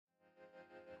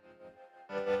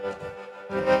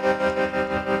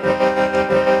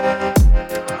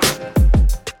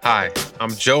Hi,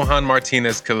 I'm Johan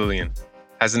Martinez Kalilian.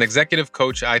 As an executive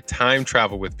coach, I time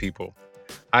travel with people.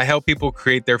 I help people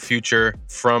create their future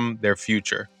from their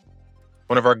future.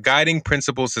 One of our guiding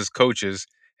principles as coaches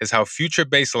is how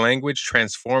future-based language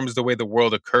transforms the way the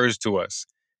world occurs to us.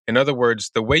 In other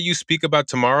words, the way you speak about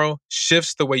tomorrow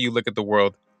shifts the way you look at the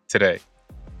world today.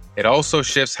 It also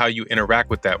shifts how you interact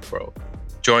with that world.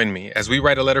 Join me as we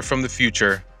write a letter from the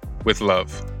future with love.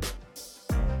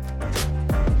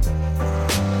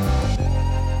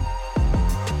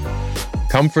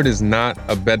 Comfort is not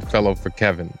a bedfellow for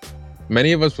Kevin.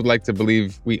 Many of us would like to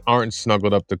believe we aren't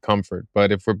snuggled up to comfort,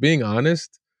 but if we're being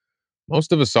honest,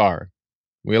 most of us are.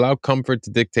 We allow comfort to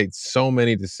dictate so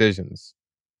many decisions.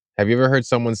 Have you ever heard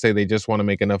someone say they just want to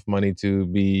make enough money to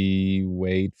be,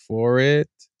 wait for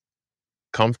it,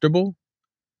 comfortable?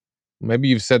 Maybe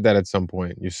you've said that at some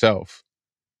point yourself.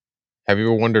 Have you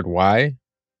ever wondered why?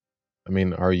 I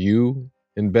mean, are you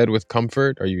in bed with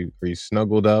comfort? Are you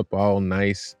snuggled up all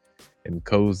nice and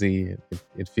cozy?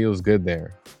 It feels good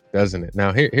there, doesn't it?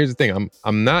 Now, here's the thing.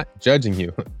 I'm not judging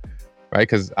you, right?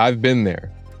 Because I've been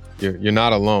there. You're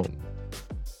not alone.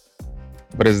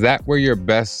 But is that where your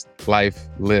best life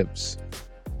lives?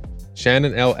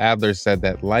 Shannon L. Adler said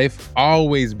that life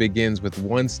always begins with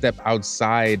one step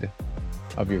outside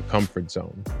of your comfort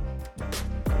zone.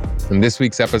 In this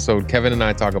week's episode, Kevin and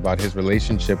I talk about his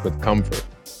relationship with comfort,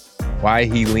 why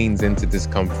he leans into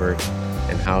discomfort,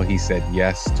 and how he said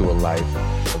yes to a life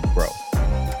of growth.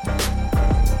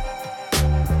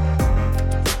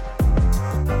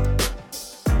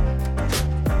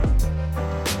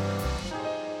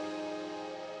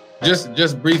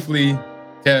 Just briefly,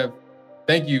 Kev,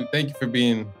 thank you for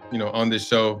being, on this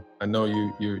show. I know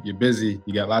you're busy.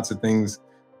 You got lots of things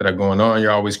that are going on.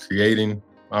 You're always creating.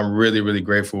 I'm really, really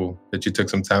grateful that you took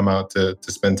some time out to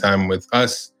spend time with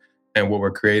us and what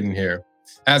we're creating here.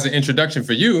 As an introduction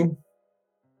for you,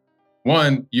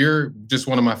 one, you're just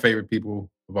one of my favorite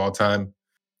people of all time.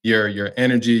 Your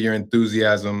energy, your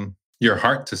enthusiasm, your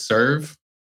heart to serve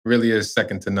really is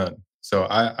second to none. So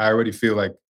I already feel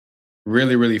like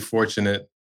really, really fortunate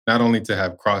not only to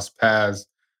have crossed paths,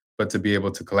 but to be able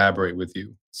to collaborate with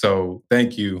you. So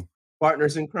thank you.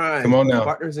 Partners in crime. Come on now.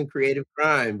 Partners in creative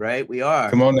crime, right? We are.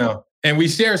 Come on now. And we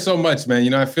share so much,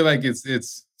 man. I feel like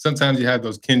it's sometimes you have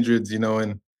those kindreds,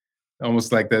 and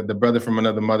almost like the brother from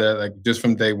another mother, like just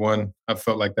from day one, I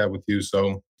felt like that with you.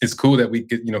 So it's cool that we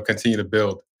could, continue to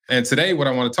build. And today, what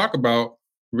I want to talk about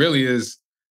really is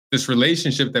this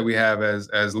relationship that we have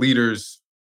as leaders,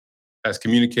 as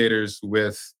communicators,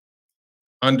 with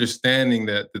understanding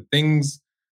that the things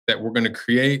that we're going to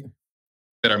create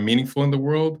that are meaningful in the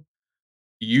world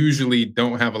usually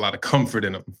don't have a lot of comfort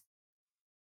in them,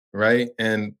 right?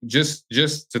 And just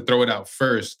to throw it out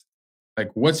first, like,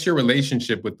 what's your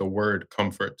relationship with the word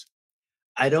comfort?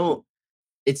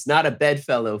 It's not a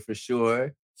bedfellow for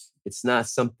sure. It's not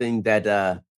something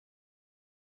that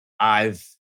I've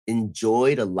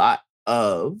enjoyed a lot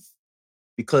of,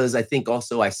 because I think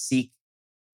also I seek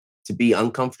to be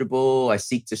uncomfortable. I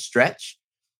seek to stretch.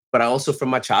 But I also, from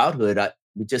my childhood,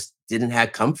 we just didn't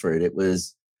have comfort. It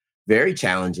was very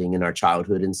challenging in our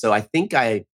childhood. And so I think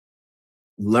I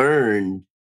learned,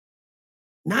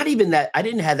 not even that, I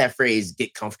didn't have that phrase,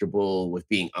 get comfortable with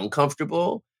being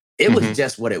uncomfortable. It was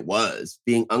just what it was.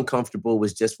 Being uncomfortable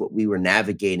was just what we were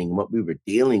navigating, what we were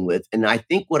dealing with. And I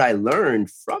think what I learned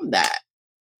from that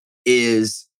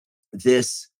is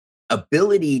this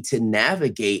ability to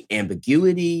navigate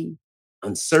ambiguity,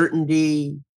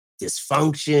 uncertainty,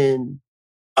 dysfunction,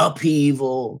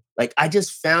 upheaval. Like, I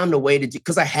just found a way to do,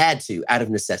 because I had to, out of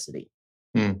necessity.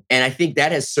 And I think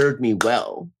that has served me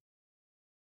well.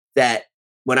 That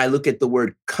when I look at the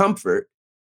word comfort,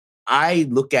 I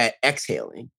look at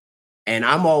exhaling. And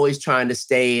I'm always trying to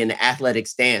stay in the athletic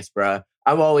stance, bruh.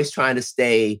 I'm always trying to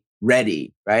stay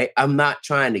ready, right? I'm not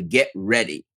trying to get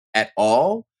ready at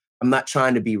all. I'm not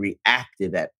trying to be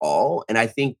reactive at all. And I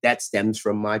think that stems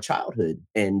from my childhood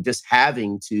and just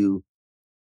having to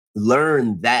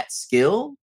learn that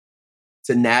skill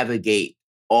to navigate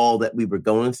all that we were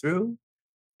going through.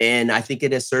 And I think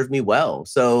it has served me well.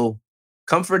 So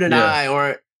comfort and I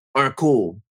aren't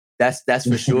cool. That's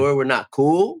for sure. We're not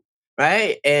cool,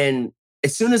 right? And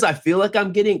as soon as I feel like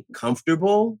I'm getting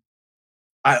comfortable,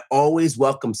 I always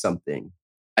welcome something.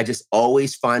 I just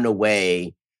always find a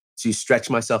way to stretch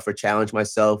myself or challenge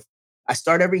myself. I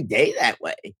start every day that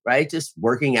way, right? Just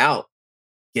working out,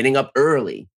 getting up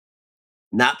early.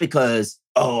 Not because,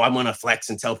 I want to flex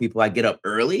and tell people I get up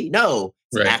early. No,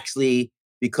 it's actually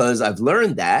because I've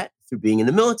learned that through being in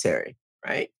the military,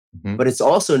 right? Mhm. but it's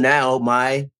also now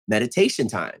my meditation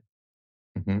time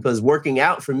Mhm. because working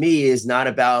out for me is not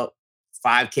about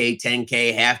 5K,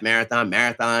 10K, half marathon,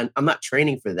 marathon. I'm not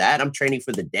training for that. I'm training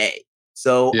for the day.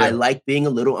 So I Yeah. like being a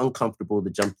little uncomfortable to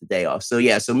jump the day off. So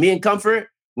yeah, so me and comfort,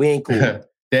 we ain't cool.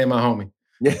 Damn, my homie.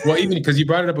 Well, even because you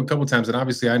brought it up a couple times, and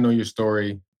obviously I know your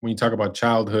story when you talk about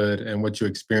childhood and what you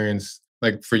experienced.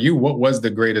 Like for you, what was the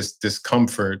greatest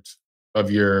discomfort of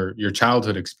your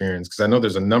childhood experience? Because I know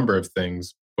there's a number of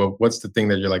things, but what's the thing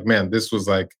that you're like, man, this was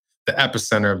like the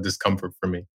epicenter of discomfort for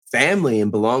me? Family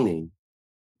and belonging.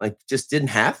 Like just didn't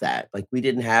have that. Like we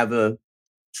didn't have a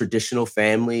traditional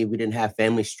family. We didn't have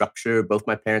family structure. Both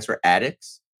my parents were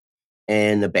addicts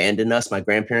and abandoned us. My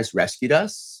grandparents rescued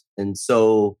us. And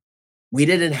so we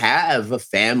didn't have a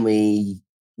family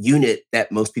unit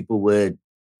that most people would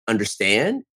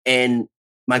understand. And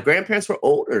my grandparents were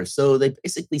older. So they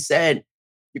basically said,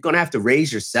 you're going to have to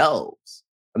raise yourselves.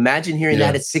 Imagine hearing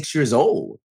that Yeah. at 6 years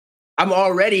old. I'm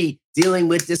already dealing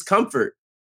with discomfort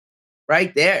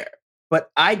right there. But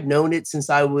I'd known it since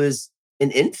I was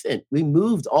an infant. We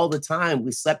moved all the time.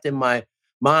 We slept in my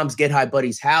mom's Get High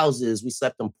buddies' houses. We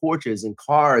slept on porches and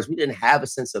cars. We didn't have a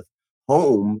sense of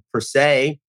home per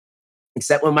se,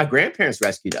 except when my grandparents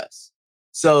rescued us.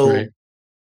 So Right.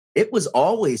 it was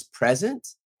always present.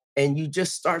 And you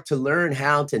just start to learn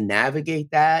how to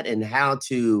navigate that and how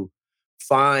to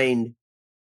find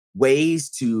ways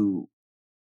to,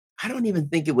 I don't even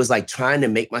think it was like trying to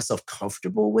make myself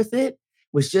comfortable with it. It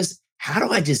was just, how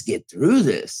do I just get through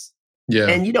this? Yeah.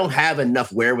 And you don't have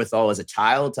enough wherewithal as a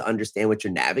child to understand what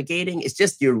you're navigating. It's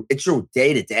your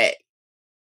day to day.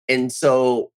 And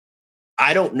so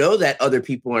I don't know that other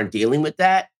people aren't dealing with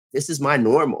that. This is my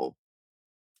normal.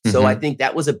 So I Mhm. think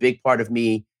that was a big part of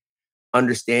me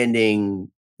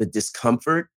understanding the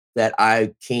discomfort that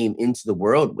I came into the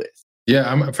world with.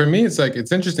 Yeah, for me, it's like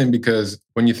it's interesting because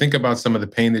when you think about some of the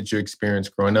pain that you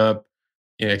experienced growing up,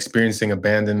 experiencing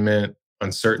abandonment,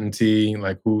 uncertainty,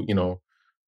 like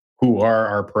who are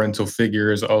our parental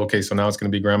figures? Oh, okay, so now it's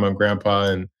going to be grandma and grandpa,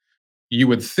 and you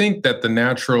would think that the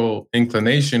natural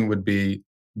inclination would be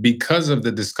because of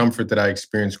the discomfort that I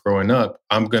experienced growing up,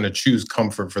 I'm going to choose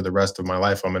comfort for the rest of my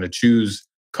life. I'm going to choose,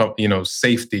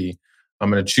 safety. I'm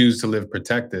going to choose to live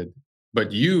protected.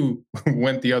 But you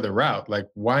went the other route. Like,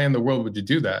 why in the world would you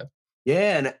do that?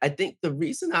 Yeah, and I think the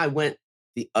reason I went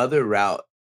the other route,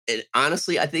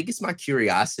 honestly, I think it's my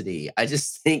curiosity. I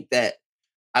just think that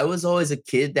I was always a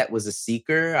kid that was a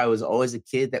seeker. I was always a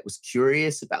kid that was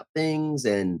curious about things.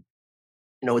 And,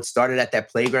 it started at that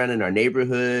playground in our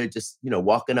neighborhood, just,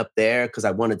 walking up there because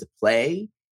I wanted to play.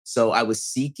 So I was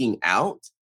seeking out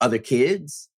other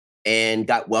kids and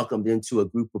got welcomed into a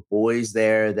group of boys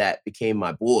there that became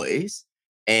my boys.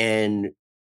 And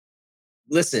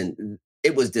listen,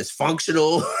 it was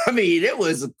dysfunctional. I mean, it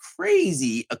was a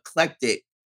crazy, eclectic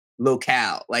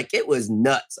locale. Like it was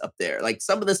nuts up there. Like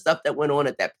some of the stuff that went on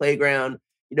at that playground,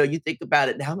 you think about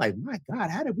it now, like, my God,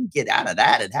 how did we get out of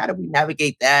that? And how did we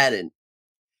navigate that?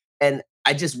 And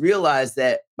I just realized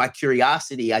that my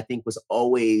curiosity, I think, was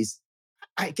always,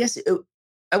 I guess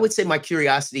I would say my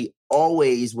curiosity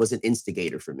always was an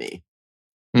instigator for me.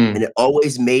 And Hmm. it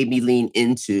always made me lean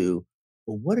into,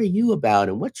 well, what are you about?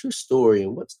 And what's your story?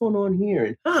 And what's going on here?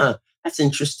 And that's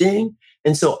interesting.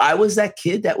 And so I was that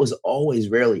kid that was always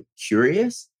really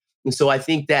curious. And so I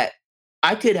think that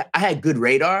I had good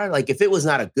radar. Like if it was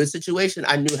not a good situation,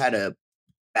 I knew how to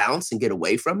bounce and get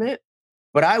away from it.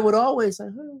 But I would always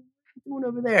like, what are you doing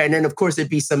over there? And then of course there'd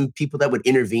be some people that would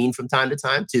intervene from time to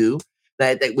time too,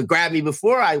 that would grab me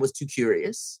before I was too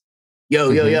curious. Yo,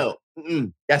 yo, Hmm.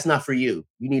 yo, that's not for you.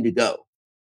 You need to go.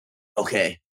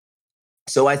 Okay.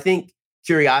 So I think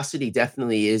curiosity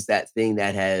definitely is that thing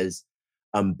that has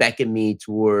beckoned me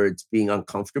towards being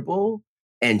uncomfortable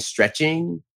and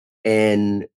stretching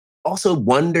and also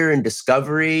wonder and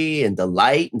discovery and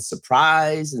delight and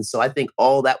surprise. And so I think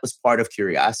all that was part of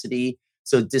curiosity.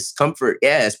 So discomfort,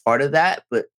 yeah, is part of that,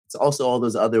 but it's also all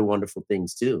those other wonderful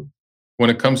things too.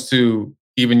 When it comes to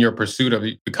even your pursuit of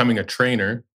becoming a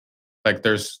trainer, like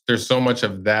there's so much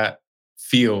of that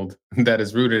field that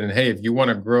is rooted in, hey, if you want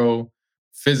to grow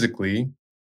physically,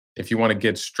 if you want to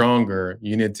get stronger,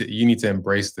 you need to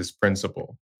embrace this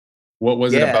principle. What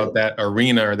was it Yeah. about that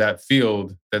arena or that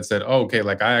field that said, oh, okay,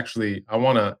 like I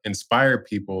want to inspire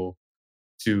people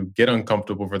to get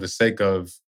uncomfortable for the sake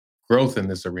of growth in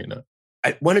this arena?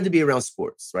 I wanted to be around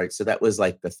sports, right? So that was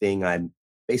like the thing I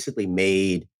basically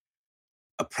made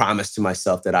a promise to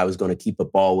myself that I was going to keep a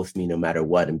ball with me no matter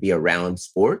what and be around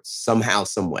sports somehow,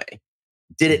 some way.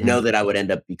 Didn't know Hmm. that I would end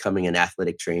up becoming an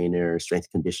athletic trainer, strength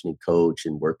conditioning coach,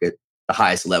 and work at the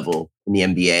highest level in the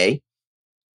NBA.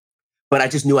 but I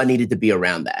just knew I needed to be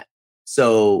around that.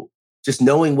 So just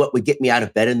knowing what would get me out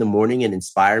of bed in the morning and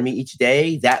inspire me each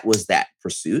day, that was that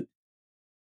pursuit.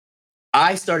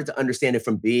 I started to understand it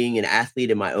from being an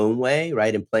athlete in my own way,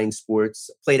 right? And playing sports,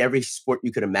 played every sport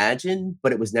you could imagine,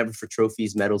 but it was never for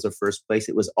trophies, medals, or first place.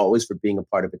 It was always for being a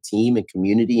part of a team and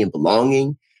community and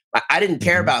belonging. I didn't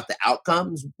care Mhm. about the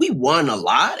outcomes. We won a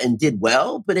lot and did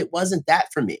well, but it wasn't that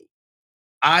for me.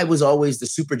 I was always the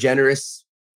super generous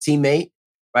teammate,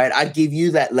 right? I'd give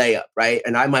you that layup, right?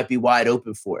 And I might be wide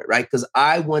open for it, right? Because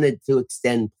I wanted to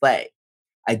extend play.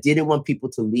 I didn't want people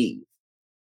to leave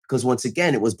because once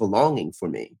again, it was belonging for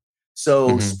me.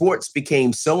 So Mhm. sports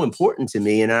became so important to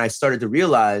me. And I started to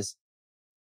realize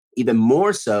even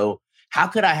more so, how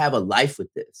could I have a life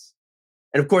with this?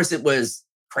 And of course, it was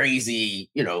crazy,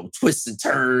 twists and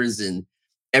turns and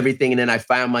everything. And then I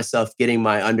found myself getting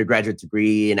my undergraduate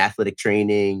degree in athletic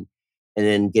training and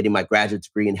then getting my graduate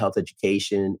degree in health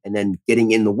education and then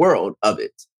getting in the world of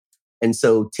it. And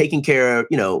so taking care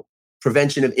of,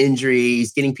 prevention of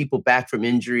injuries, getting people back from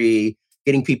injury,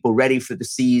 getting people ready for the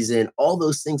season, all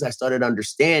those things I started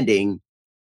understanding.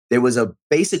 There was a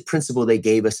basic principle they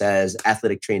gave us as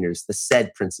athletic trainers, the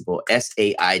SAID principle,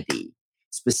 SAID,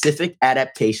 specific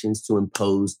adaptations to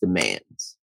impose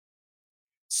demands.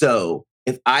 So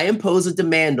if I impose a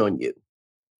demand on you,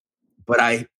 but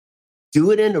I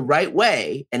do it in the right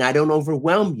way and I don't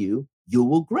overwhelm you, you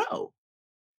will grow.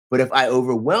 But if I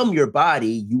overwhelm your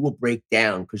body, you will break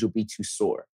down because you'll be too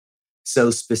sore.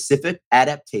 So specific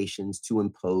adaptations to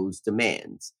impose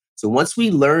demands. So once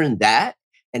we learn that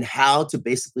and how to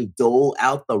basically dole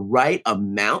out the right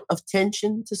amount of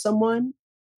tension to someone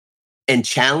and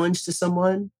challenge to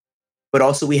someone, but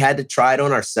also we had to try it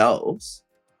on ourselves.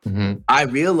 Mhm. I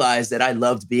realized that I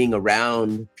loved being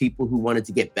around people who wanted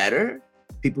to get better,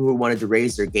 people who wanted to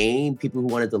raise their game, people who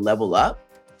wanted to level up.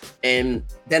 And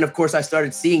then, of course, I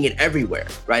started seeing it everywhere,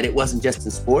 right? It wasn't just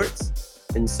in sports.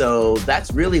 And so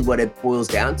that's really what it boils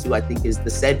down to, I think, is the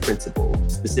SAID principle,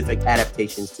 specific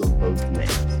adaptations to impose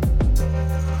demands.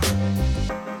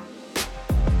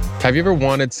 Have you ever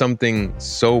wanted something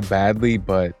so badly,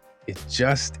 but it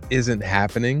just isn't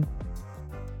happening?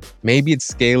 Maybe it's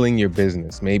scaling your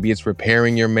business. Maybe it's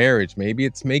repairing your marriage. Maybe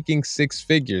it's making six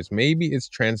figures. Maybe it's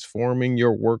transforming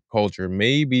your work culture.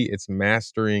 Maybe it's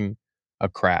mastering a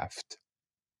craft.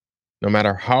 No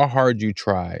matter how hard you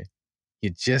try, you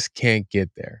just can't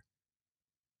get there.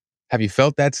 Have you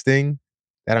felt that sting?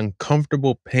 That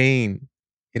uncomfortable pain?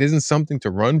 It isn't something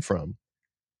to run from.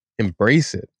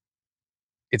 Embrace it.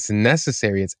 It's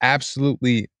necessary. It's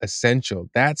absolutely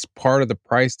essential. That's part of the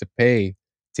price to pay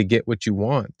to get what you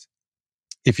want.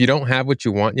 If you don't have what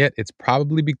you want yet, it's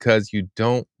probably because you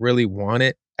don't really want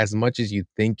it as much as you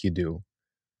think you do,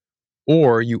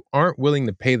 or you aren't willing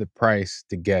to pay the price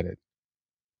to get it.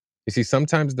 You see,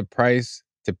 sometimes the price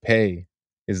to pay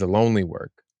is the lonely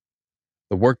work,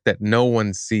 the work that no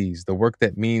one sees, the work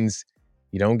that means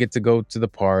you don't get to go to the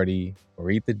party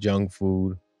or eat the junk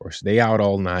food or stay out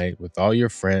all night with all your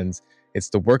friends. It's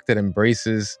the work that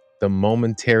embraces the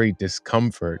momentary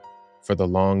discomfort for the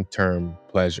long term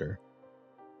pleasure.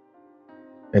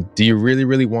 And do you really,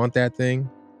 really want that thing?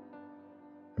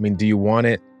 I mean, do you want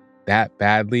it that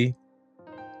badly?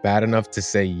 Bad enough to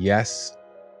say yes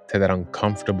to that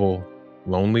uncomfortable,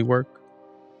 lonely work?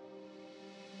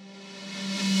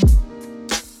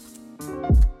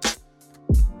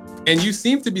 And you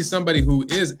seem to be somebody who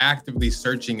is actively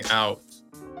searching out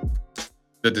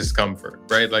the discomfort,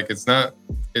 right? Like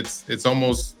it's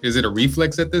almost, is it a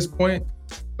reflex at this point?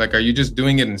 Like, are you just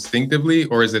doing it instinctively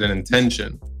or is it an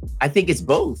intention? I think it's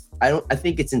both. I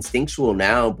think it's instinctual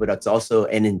now, but it's also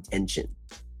an intention.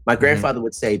 My grandfather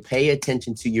would say, pay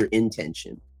attention to your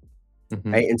intention.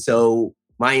 Mm-hmm. Right. And so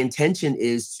my intention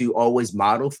is to always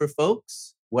model for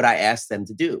folks what I ask them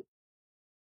to do.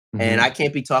 And I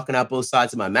can't be talking out both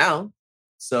sides of my mouth.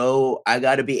 So I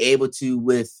got to be able to,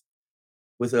 with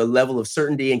a level of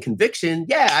certainty and conviction,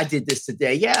 yeah, I did this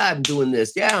today. Yeah, I'm doing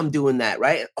this. Yeah, I'm doing that.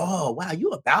 Right. Oh, wow, you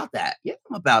about that. Yeah,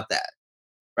 I'm about that.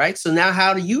 Right. So now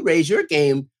how do you raise your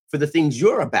game for the things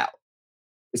you're about?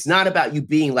 It's not about you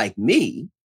being like me,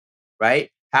 right?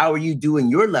 How are you doing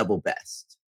your level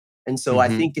best? And so I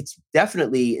think it's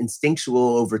definitely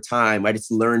instinctual over time, right? It's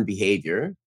learned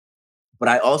behavior. But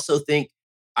I also think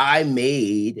I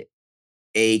made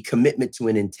a commitment to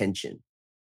an intention.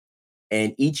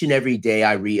 And each and every day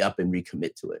I re up and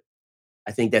recommit to it.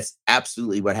 I think that's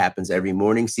absolutely what happens every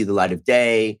morning. See the light of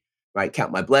day, right?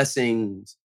 Count my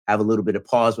blessings, have a little bit of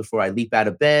pause before I leap out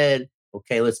of bed.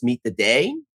 Okay, let's meet the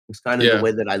day. It's kind of the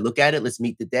way that I look at it. Let's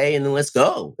meet the day and then let's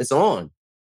go. It's on.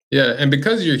 Yeah. And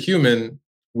because you're human,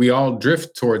 we all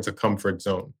drift towards a comfort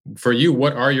zone. For you,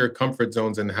 what are your comfort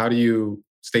zones and how do you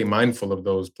stay mindful of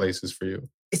those places for you?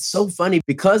 It's so funny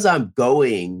because I'm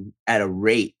going at a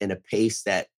rate and a pace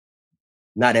that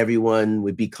not everyone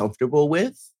would be comfortable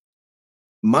with.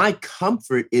 My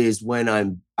comfort is when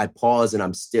I pause and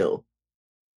I'm still.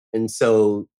 And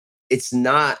so it's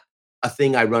not a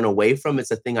thing I run away from,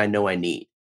 it's a thing I know I need.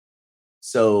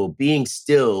 So being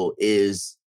still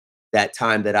is that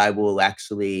time that I will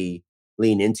actually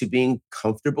lean into being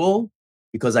comfortable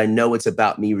because I know it's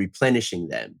about me replenishing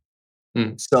them.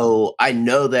 Mm. So I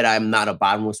know that I'm not a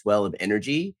bottomless well of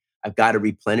energy. I've got to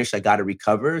replenish, I got to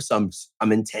recover. So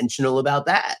I'm intentional about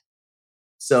that.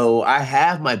 So I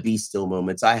have my be still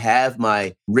moments. I have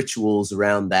my rituals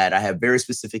around that. I have very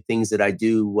specific things that I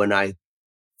do when I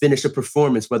finish a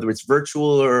performance, whether it's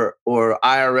virtual or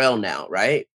IRL now,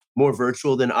 right? More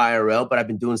virtual than IRL, but I've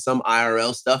been doing some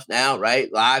IRL stuff now,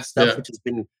 right? Live stuff, Yeah. which has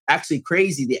been actually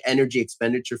crazy. The energy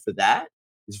expenditure for that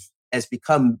has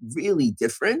become really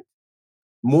different,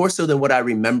 more so than what I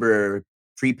remember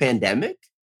pre-pandemic.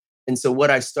 And so what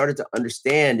I started to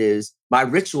understand is my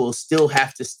rituals still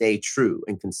have to stay true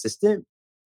and consistent.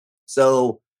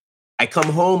 So I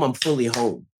come home, I'm fully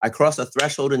home. I cross a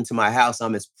threshold into my house,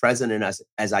 I'm as present and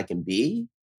as I can be.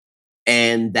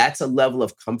 And that's a level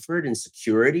of comfort and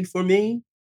security for me.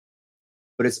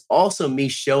 But it's also me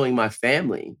showing my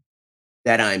family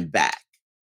that I'm back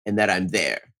and that I'm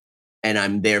there and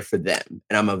I'm there for them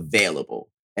and I'm available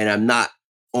and I'm not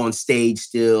on stage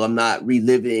still. I'm not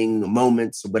reliving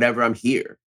moments or whatever. I'm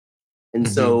here. And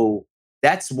Hmm. so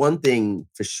that's one thing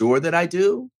for sure that I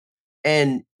do.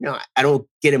 And I don't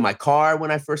get in my car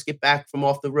when I first get back from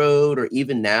off the road, or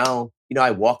even now, I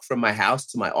walk from my house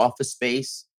to my office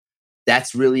space.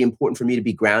 That's really important for me to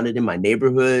be grounded in my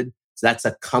neighborhood. So that's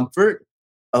a comfort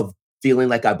of feeling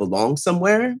like I belong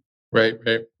somewhere. Right,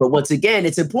 right. But once again,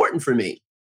 it's important for me,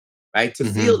 right, to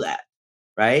feel Hmm. that,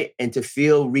 right, and to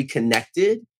feel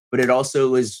reconnected. But it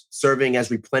also is serving as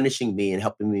replenishing me and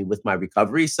helping me with my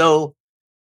recovery. So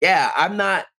yeah,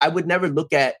 I would never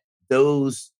look at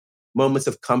those moments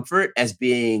of comfort as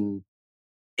being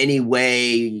any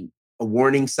way a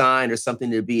warning sign or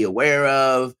something to be aware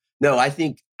of. No, I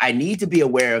think I need to be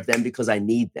aware of them because I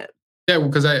need them. Yeah,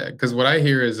 because what I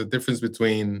hear is a difference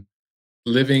between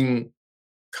living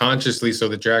consciously so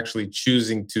that you're actually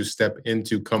choosing to step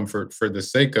into comfort for the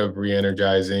sake of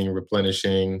re-energizing,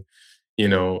 replenishing.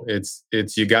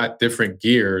 It's you got different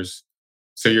gears.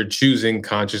 So you're choosing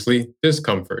consciously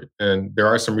discomfort. And there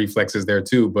are some reflexes there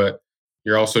too, but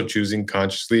you're also choosing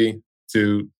consciously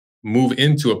to move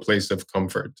into a place of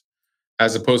comfort,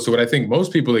 as opposed to what I think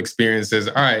most people experience is,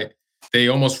 all right, they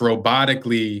almost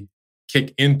robotically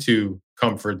kick into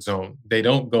comfort zone. They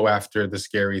don't go after the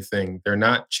scary thing. They're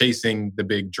not chasing the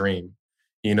big dream.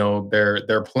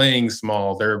 They're playing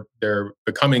small. They're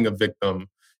becoming a victim.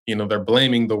 They're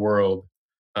blaming the world,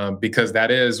 because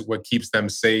that is what keeps them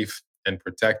safe and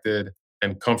protected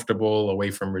and comfortable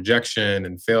away from rejection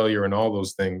and failure and all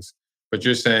those things. But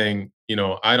you're saying,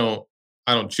 I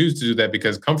don't choose to do that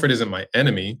because comfort isn't my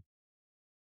enemy.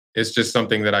 It's just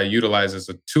something that I utilize as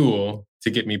a tool to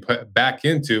get me put back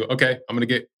into, okay, I'm going to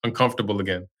get uncomfortable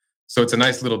again. So it's a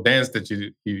nice little dance that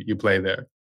you play there.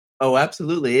 Oh,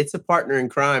 absolutely. It's a partner in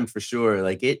crime for sure.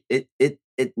 Like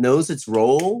it knows its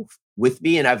role with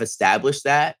me, and I've established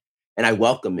that, and I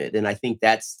welcome it. And I think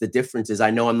that's the difference is I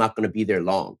know I'm not going to be there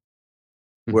long.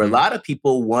 Where a Hmm. lot of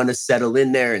people want to settle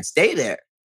in there and stay there,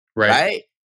 Right. right?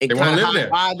 And They want kind to of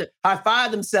live there. high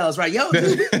five themselves, right? Yo,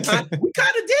 dude, we kind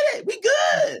of did it. We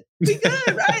good. We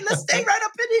good, right? Let's stay right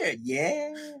up in here.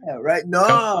 Yeah, right. Com-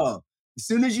 No, as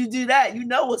soon as you do that, you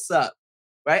know what's up,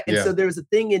 right? And so yeah. there's a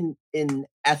thing in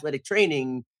athletic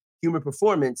training, human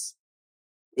performance.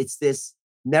 It's this: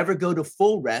 never go to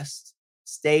full rest,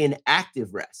 stay in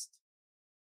active rest.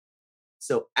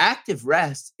 So active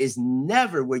rest is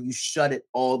never where you shut it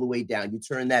all the way down. You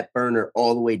turn that burner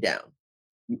all the way down.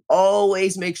 You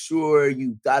always make sure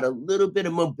you got a little bit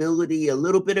of mobility, a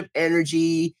little bit of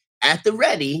energy at the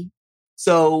ready.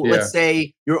 So let's Yeah.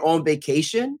 say you're on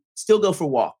vacation, still go for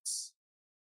walks.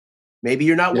 Maybe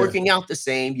you're not Yeah. working out the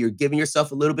same, you're giving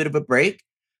yourself a little bit of a break,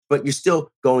 but you're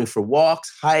still going for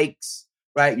walks, hikes,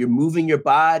 right? You're moving your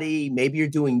body. Maybe you're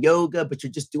doing yoga, but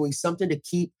you're just doing something to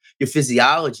keep your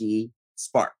physiology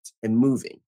sparked and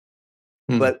moving.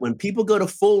 Hmm. But when people go to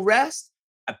full rest,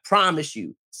 I promise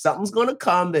you, something's going to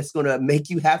come that's going to make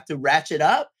you have to ratchet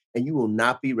up and you will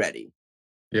not be ready.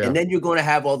 And Yeah. then you're going to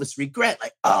have all this regret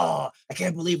like, oh, I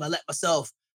can't believe I let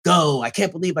myself go. I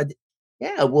can't believe I did.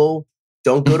 Yeah, well,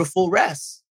 don't go to full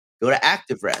rest. Go to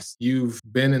active rest. You've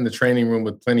been in the training room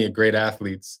with plenty of great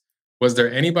athletes. Was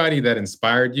there anybody that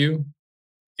inspired you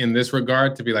in this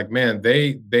regard to be like, man,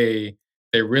 they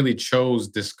really chose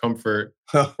discomfort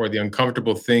or the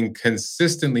uncomfortable thing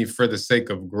consistently for the sake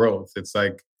of growth? It's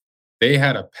like they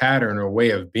had a pattern or way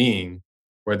of being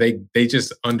where they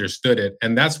just understood it.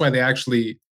 And that's why they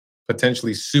actually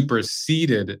potentially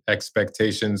superseded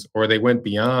expectations, or they went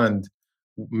beyond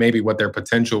maybe what their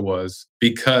potential was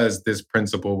because this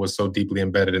principle was so deeply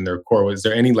embedded in their core. Was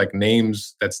there any like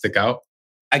names that stick out?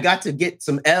 I got to get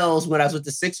some L's when I was with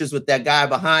the Sixers with that guy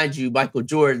behind you, Michael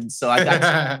Jordan. So I got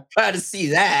to try to see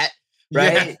that,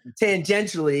 right? Yeah.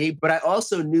 Tangentially, but I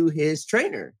also knew his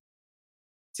trainer,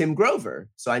 Tim Grover.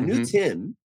 So I knew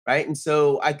Tim, right? And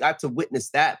so I got to witness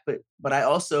that, but I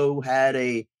also had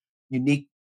a unique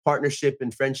partnership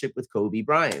and friendship with Kobe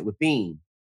Bryant, with Bean.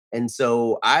 And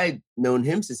so I'd known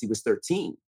him since he was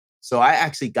 13. So I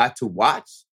actually got to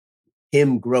watch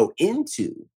him grow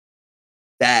into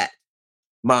that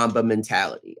Mamba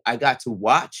mentality. I got to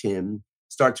watch him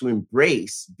start to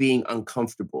embrace being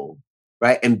uncomfortable,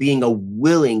 right? And being a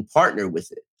willing partner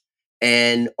with it.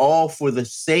 And all for the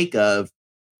sake of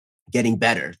getting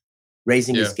better,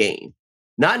 raising his game.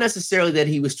 Not necessarily that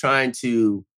he was trying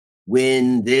to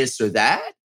win this or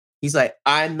that. He's like,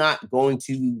 I'm not going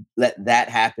to let that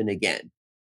happen again.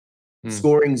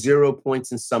 Scoring 0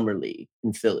 points in summer league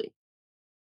in Philly,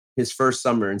 his first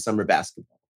summer in summer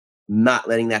basketball. Not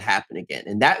letting that happen again.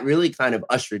 And that really kind of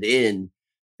ushered in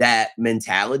that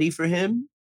mentality for him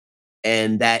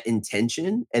and that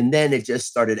intention. And then it just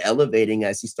started elevating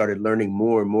as he started learning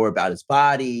more and more about his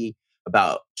body,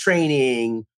 about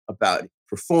training, about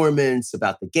performance,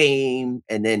 about the game.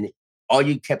 And then all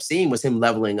you kept seeing was him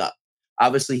leveling up.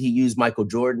 Obviously, he used Michael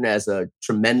Jordan as a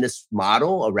tremendous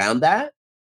model around that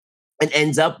and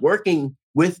ends up working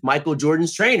with Michael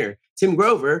Jordan's trainer, Tim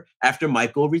Grover, after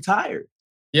Michael retired.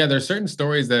 Yeah, there's certain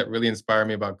stories that really inspire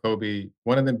me about Kobe.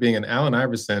 One of them being an Allen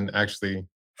Iverson, actually.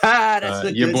 That's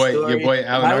a your good boy, story. Your boy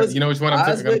Allen Iverson. You know which one I'm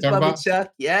talking about?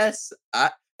 Chuck, yes.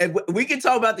 And we can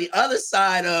talk about the other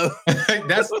side of.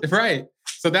 That's right.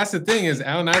 So that's the thing is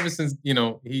Allen Iverson's,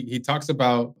 he talks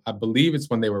about, I believe it's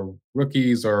when they were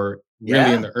rookies or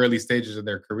really in the early stages of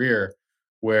their career,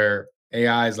 where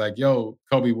AI is like, yo,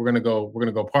 Kobe, we're gonna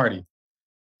go party.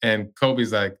 And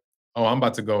Kobe's like, oh, I'm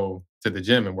about to go to the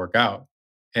gym and work out.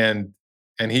 And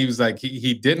he was like,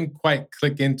 he didn't quite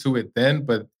click into it then,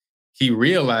 but he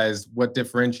realized what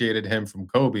differentiated him from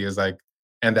Kobe is like,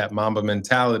 and that Mamba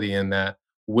mentality and that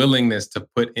willingness to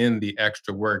put in the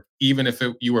extra work, even if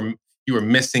you were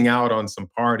missing out on some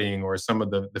partying or some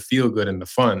of the feel good and the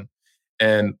fun.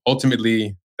 And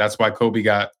ultimately, that's why Kobe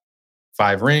got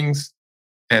 5 rings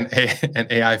and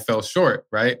AI fell short,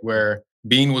 right? Where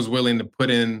Bean was willing to put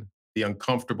in the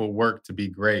uncomfortable work to be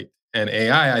great. And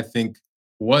AI, I think,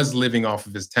 was living off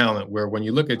of his talent, where when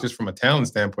you look at just from a talent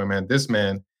standpoint, man, this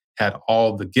man had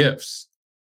all the gifts.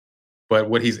 But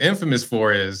what he's infamous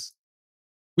for is,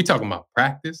 we talking about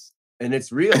practice. And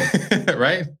it's real.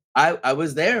 Right? I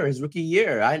was there his rookie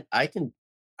year. I can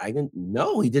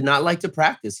no, he did not like to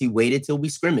practice. He waited till we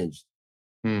scrimmaged.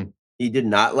 He did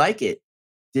not like it.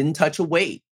 Didn't touch a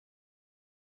weight.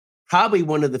 Probably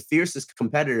one of the fiercest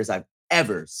competitors I've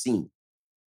ever seen.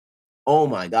 Oh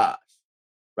my gosh.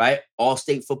 Right?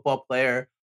 All-state football player,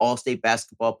 all-state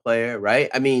basketball player, right?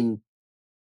 I mean,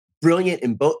 brilliant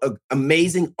and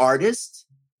amazing artist,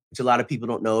 which a lot of people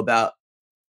don't know about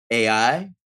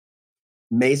AI.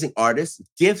 Amazing artist,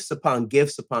 gifts upon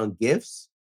gifts upon gifts,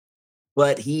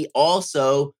 but he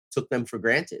also took them for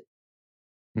granted.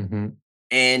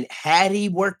 And had he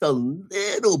worked a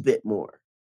little bit more,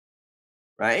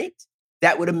 right,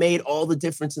 that would have made all the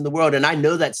difference in the world. And I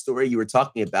know that story you were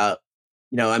talking about,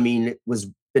 it was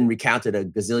been recounted a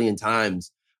gazillion times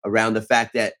around the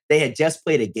fact that they had just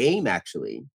played a game,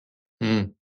 actually.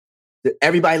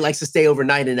 Everybody likes to stay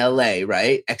overnight in LA,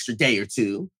 right? Extra day or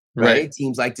two. Right?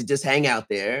 Teams like to just hang out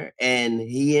there. And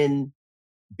he and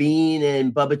Bean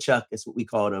and Bubba Chuck, that's what we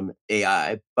called him,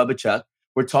 AI, Bubba Chuck,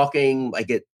 were talking like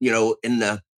in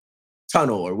the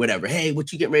tunnel or whatever. Hey,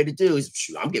 what you getting ready to do? He's,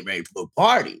 shoot, I'm getting ready to go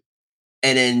party.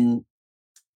 And then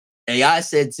AI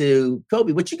said to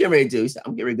Kobe, what you getting ready to do? He said,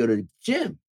 I'm getting ready to go to the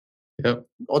gym. Yep.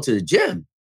 Go to the gym.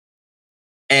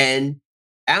 And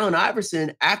Allen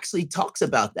Iverson actually talks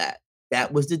about that.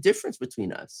 That was the difference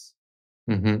between us.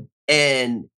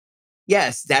 And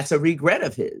yes, that's a regret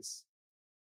of his.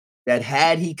 That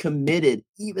had he committed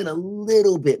even a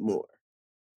little bit more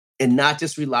and not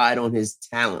just relied on his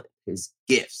talent, his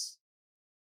gifts.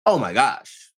 Oh my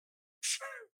gosh.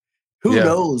 Who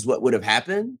knows what would have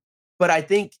happened? But I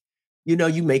think, you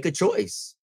make a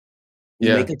choice.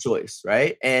 You make a choice,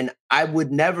 right? And I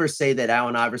would never say that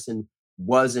Allen Iverson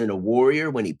wasn't a warrior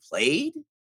when he played,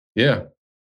 Yeah.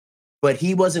 but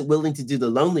he wasn't willing to do the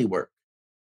lonely work.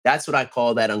 That's what I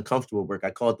call that uncomfortable work.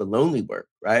 I call it the lonely work,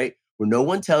 right? Where no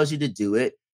one tells you to do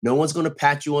it. No one's going to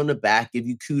pat you on the back, give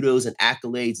you kudos and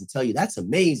accolades and tell you that's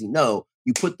amazing. No,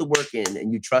 you put the work in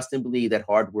and you trust and believe that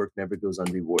hard work never goes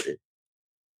unrewarded.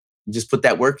 You just put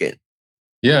that work in.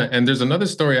 Yeah. And there's another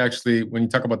story, actually, when you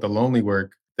talk about the lonely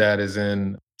work that is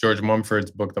in George Mumford's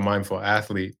book, The Mindful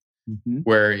Athlete,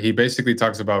 where he basically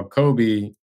talks about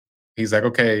Kobe. He's like,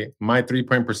 okay, my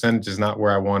 3-point percentage is not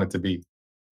where I want it to be.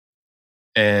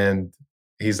 And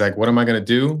he's like, what am I going to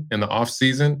do in the off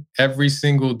season? Every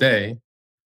single day,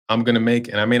 I'm going to make,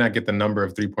 and I may not get the number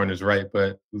of 3-pointers right,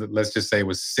 but let's just say it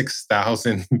was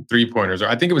 6,000 3-pointers, or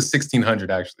I think it was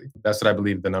 1,600 actually. That's what I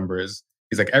believe the number is.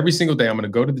 He's like, every single day I'm going to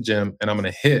go to the gym and I'm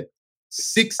going to hit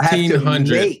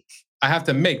 1,600. I have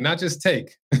to make, not just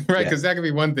take, right? Because that could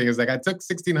be one thing. It's like I took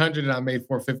 1,600 and I made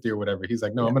 450 or whatever. He's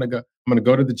like, no, I'm going to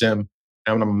go to the gym and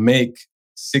I'm going to make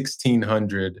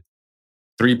 1,600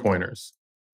 3-pointers.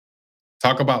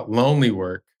 Talk about lonely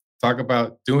work. Talk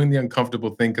about doing the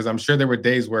uncomfortable thing. Because I'm sure there were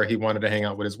days where he wanted to hang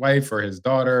out with his wife or his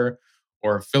daughter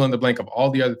or fill in the blank of all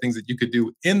the other things that you could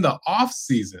do in the off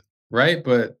season, right?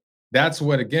 But that's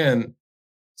what, again,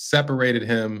 separated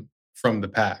him from the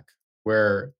pack,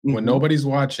 where when nobody's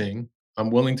watching,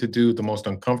 I'm willing to do the most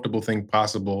uncomfortable thing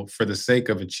possible for the sake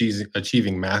of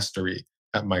achieving mastery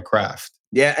at my craft.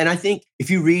 Yeah, and I think if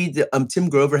you read, Tim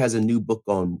Grover has a new book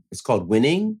it's called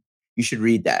Winning. You should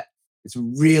read that. It's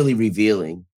really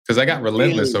revealing. Because I got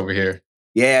Relentless over here.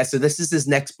 Yeah, so this is his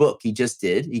next book. He just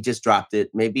dropped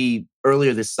it maybe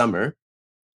earlier this summer.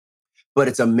 But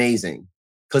it's amazing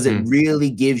because it really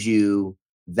gives you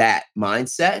that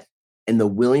mindset and the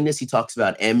willingness. He talks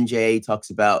about MJ, he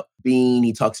talks about Bean,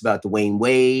 he talks about Dwayne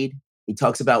Wade. He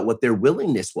talks about what their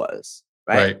willingness was,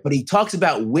 right? But he talks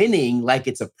about winning like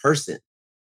it's a person.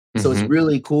 So it's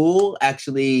really cool,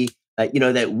 actually,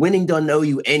 that winning don't owe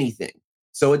you anything.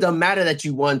 So it doesn't matter that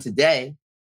you won today.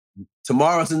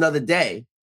 Tomorrow's another day.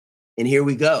 And here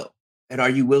we go. And are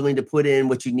you willing to put in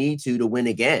what you need to win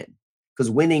again? Because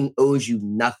winning owes you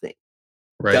nothing.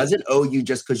 Right. It doesn't owe you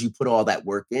just because you put all that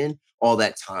work in, all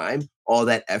that time, all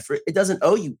that effort. It doesn't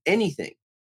owe you anything.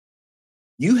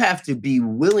 You have to be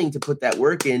willing to put that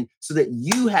work in so that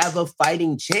you have a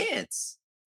fighting chance.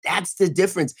 That's the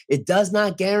difference. It does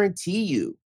not guarantee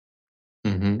you.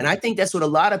 And I think that's what a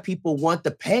lot of people want the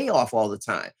payoff all the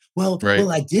time. Well,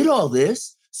 I did all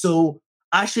this, so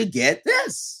I should get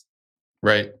this.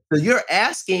 Right. So you're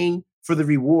asking for the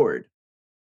reward,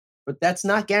 but that's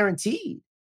not guaranteed.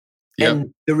 Yep.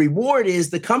 And the reward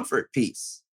is the comfort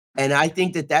piece. And I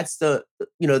think that's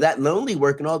that lonely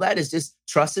work and all that is just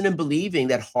trusting and believing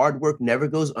that hard work never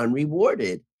goes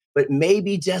unrewarded, but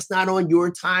maybe just not on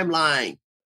your timeline.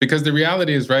 Because the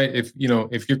reality is, right, if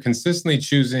you're consistently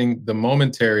choosing the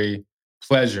momentary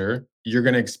pleasure, you're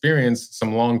going to experience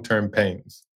some long-term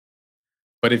pains.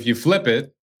 But if you flip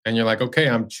it and you're like, okay,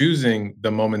 I'm choosing the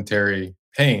momentary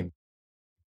pain,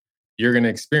 you're going to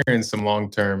experience some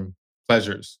long-term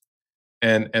pleasures.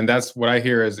 And that's what I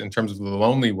hear is in terms of the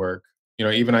lonely work.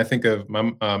 Even I think of my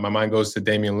mind goes to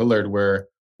Damian Lillard, where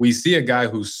we see a guy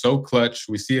who's so clutch.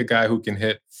 We see a guy who can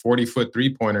hit 40-foot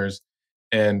 3-pointers.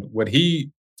 And what he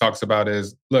talks about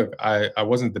is, look, I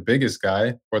wasn't the biggest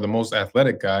guy or the most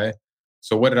athletic guy.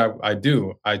 So what did I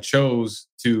do? I chose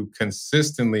to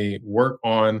consistently work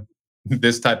on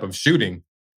this type of shooting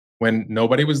when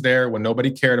nobody was there, when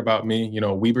nobody cared about me.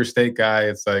 Weber State guy,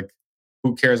 it's like,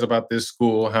 who cares about this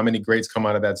school? How many grades come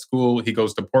out of that school? He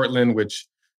goes to Portland, which,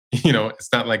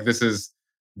 it's not like this is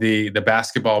the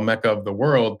basketball mecca of the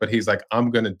world, but he's like,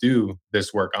 I'm going to do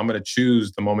this work. I'm going to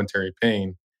choose the momentary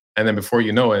pain. And then before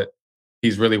you know it,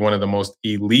 he's really one of the most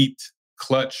elite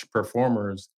clutch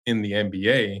performers in the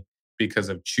NBA because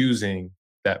of choosing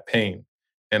that pain.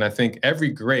 And I think every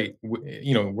great,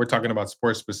 we're talking about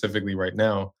sports specifically right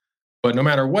now, but no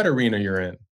matter what arena you're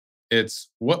in, it's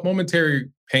what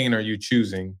momentary pain are you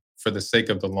choosing for the sake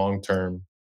of the long-term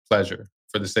pleasure,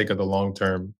 for the sake of the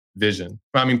long-term vision?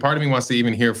 I mean, part of me wants to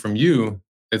even hear from you.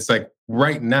 It's like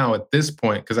right now at this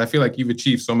point, because I feel like you've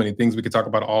achieved so many things. We could talk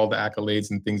about all the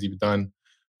accolades and things you've done.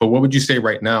 But what would you say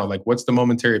right now? Like, what's the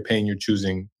momentary pain you're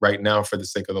choosing right now for the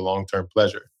sake of the long-term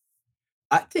pleasure?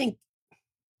 I think,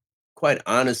 quite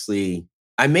honestly,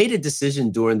 I made a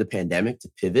decision during the pandemic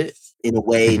to pivot in a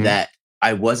way that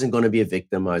I wasn't going to be a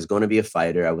victim. I was going to be a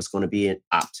fighter. I was going to be an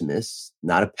optimist,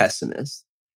 not a pessimist.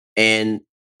 And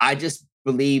I just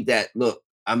believe that, look,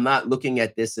 I'm not looking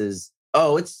at this as,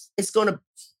 it's going to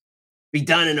be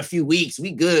done in a few weeks.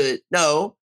 We good.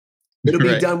 No, it'll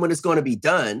be done when it's going to be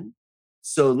done.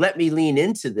 So let me lean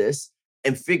into this.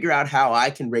 and figure out how I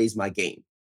can raise my game.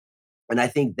 And I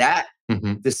think that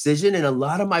Hmm. decision, and a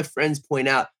lot of my friends point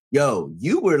out, yo,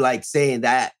 you were like saying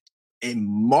that in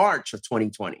March of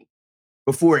 2020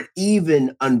 before it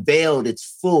even unveiled its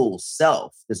full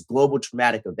self, this global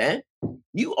traumatic event.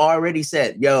 You already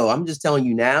said, yo, I'm just telling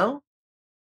you now,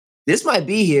 this might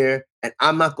be here and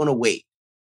I'm not going to wait.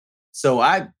 So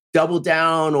I doubled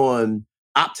down on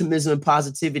optimism and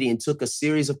positivity and took a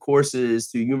series of courses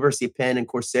through University of Penn and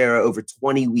Coursera over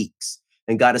 20 weeks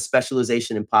and got a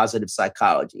specialization in positive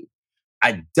psychology.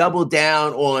 I doubled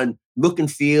down on look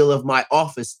and feel of my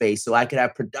office space so I could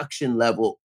have production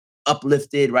level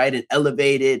uplifted, right? And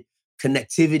elevated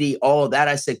connectivity, all of that.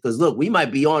 I said, because look, we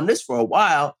might be on this for a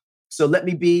while. So let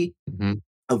me be Hmm.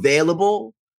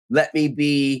 available. Let me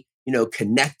be,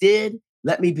 connected.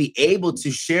 Let me be able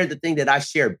to share the thing that I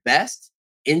share best,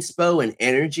 inspo and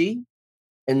energy.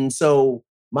 And so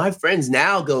my friends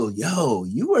now go, yo,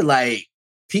 you were like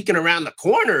peeking around the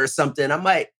corner or something. I'm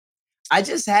like, I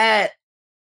just had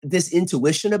this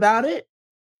intuition about it.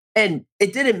 And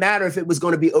it didn't matter if it was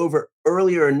going to be over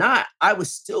earlier or not. I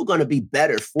was still going to be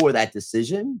better for that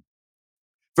decision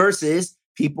versus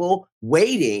people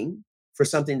waiting for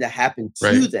something to happen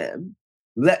to Right. them.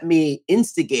 Let me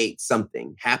instigate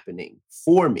something happening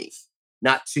for me,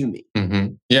 not to me.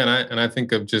 Yeah, and I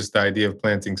think of just the idea of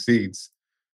planting seeds.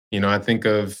 I think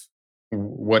of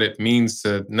what it means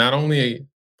to not only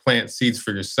plant seeds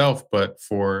for yourself, but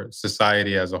for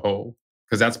society as a whole.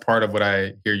 Because that's part of what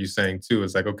I hear you saying too.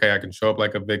 Is like, okay, I can show up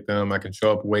like a victim, I can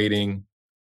show up waiting,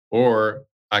 or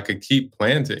I could keep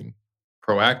planting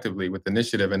proactively with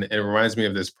initiative. And it reminds me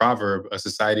of this proverb: a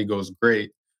society goes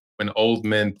great when old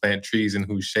men plant trees in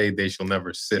whose shade they shall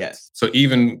never sit. Yes. So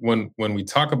even when we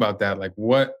talk about that, like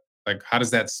how does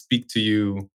that speak to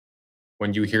you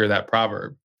when you hear that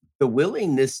proverb? The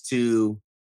willingness to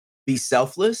be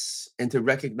selfless and to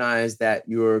recognize that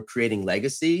you're creating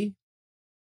legacy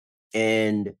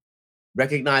and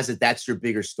recognize that that's your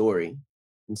bigger story.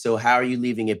 And so, how are you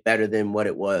leaving it better than what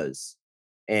it was?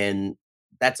 And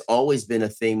that's always been a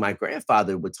thing my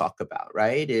grandfather would talk about,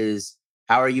 right? Is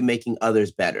how are you making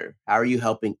others better? How are you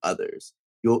helping others?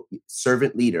 Your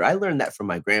servant leader. I learned that from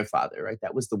my grandfather, right?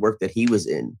 That was the work that he was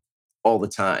in all the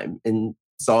time and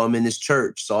saw him in his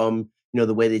church, saw him,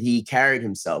 the way that he carried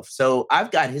himself. So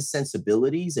I've got his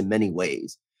sensibilities in many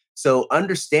ways. So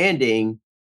understanding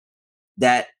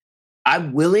that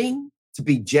I'm willing to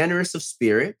be generous of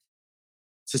spirit,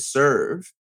 to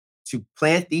serve, to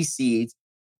plant these seeds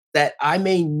that I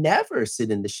may never sit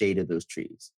in the shade of those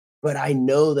trees. But I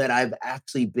know that I've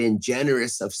actually been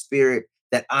generous of spirit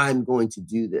that I'm going to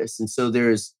do this. And so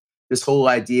there's this whole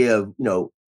idea of,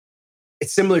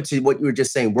 it's similar to what you were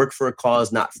just saying, work for a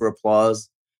cause, not for applause,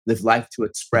 live life to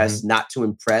express, Hmm. not to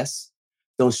impress.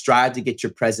 Don't strive to get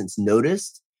your presence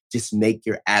noticed, just make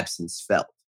your absence felt.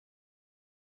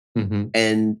 Hmm.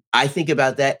 And I think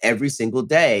about that every single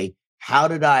day. How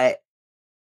did I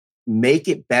make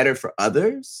it better for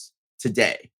others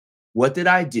today? What did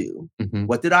I do? Hmm.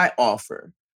 What did I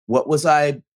offer? What was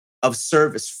I of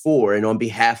service for and on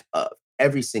behalf of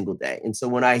every single day? And so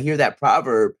when I hear that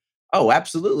proverb, oh,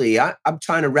 absolutely. I'm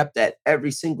trying to rep that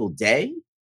every single day.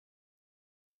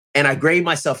 And I grade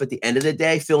myself at the end of the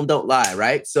day. Film don't lie,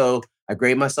 right? So I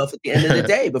grade myself at the end of the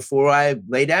day before I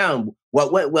lay down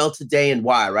what went well today and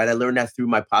why, right? I learned that through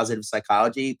my positive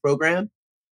psychology program.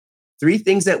 3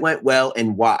 things that went well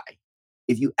and why.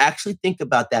 If you actually think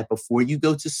about that before you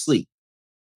go to sleep,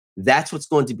 that's what's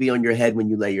going to be on your head when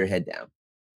you lay your head down.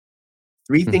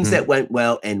 3 things that Hmm. went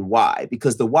well and why.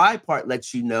 Because the why part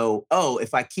lets you know, oh,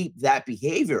 if I keep that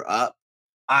behavior up,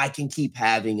 I can keep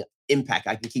having impact.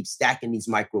 I can keep stacking these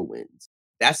micro wins.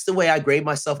 That's the way I grade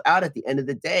myself out at the end of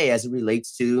the day as it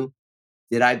relates to,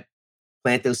 did I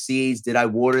plant those seeds? Did I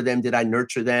water them? Did I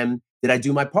nurture them? Did I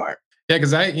do my part? Yeah,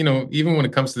 because even when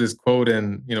it comes to this quote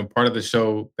and, part of the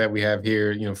show that we have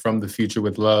here, from the future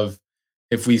with love,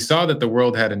 if we saw that the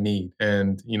world had a need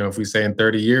and, if we say in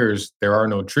 30 years there are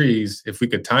no trees, if we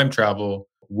could time travel,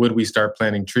 would we start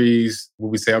planting trees? Would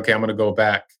we say, okay, I'm going to go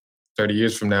back 30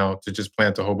 years from now to just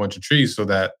plant a whole bunch of trees so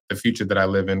that the future that I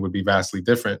live in would be vastly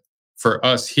different? For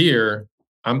us here,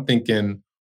 I'm thinking,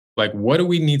 like, what do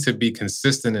we need to be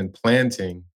consistent in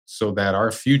planting so that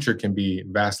our future can be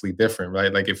vastly different,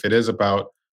 right? Like, if it is about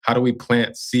how do we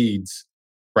plant seeds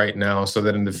right now so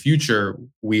that in the future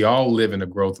we all live in a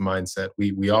growth mindset,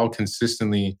 we all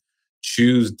consistently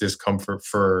choose discomfort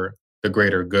for the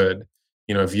greater good.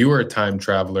 If you were a time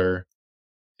traveler,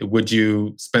 would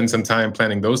you spend some time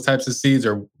planting those types of seeds,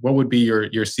 or what would be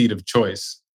your seed of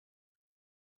choice?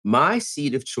 My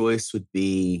seed of choice would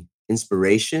be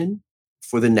inspiration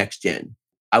for the next gen.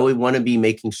 I would want to be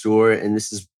making sure, and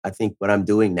this is, I think, what I'm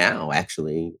doing now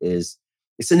actually is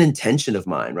it's an intention of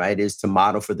mine, right? Is to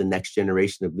model for the next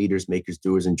generation of leaders, makers,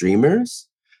 doers, and dreamers,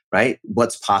 right?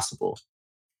 What's possible.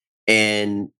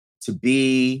 And to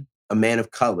be a man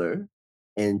of color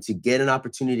and to get an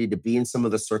opportunity to be in some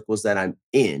of the circles that I'm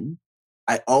in,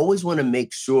 I always want to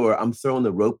make sure I'm throwing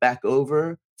the rope back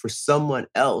over for someone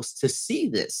else to see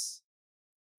this.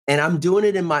 And I'm doing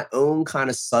it in my own kind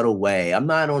of subtle way. I'm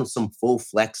not on some full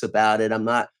flex about it. I'm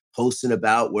not posting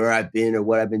about where I've been or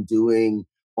what I've been doing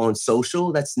on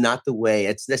social. That's not the way.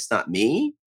 That's not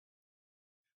me.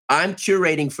 I'm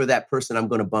curating for that person I'm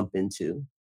going to bump into.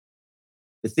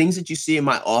 The things that you see in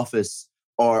my office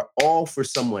are all for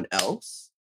someone else.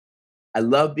 I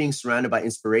love being surrounded by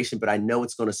inspiration, but I know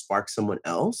it's going to spark someone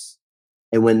else.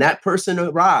 And when that person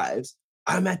arrives,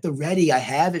 I'm at the ready. I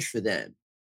have it for them.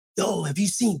 Yo, have you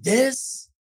seen this?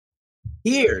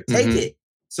 Here, take it.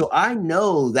 So I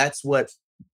know that's what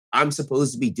I'm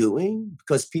supposed to be doing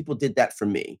because people did that for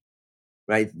me,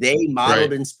 right? They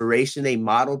modeled inspiration. They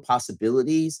modeled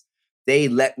possibilities. They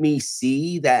let me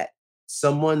see that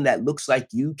someone that looks like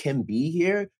you can be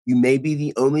here. You may be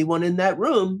the only one in that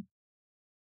room,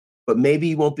 but maybe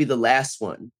you won't be the last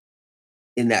one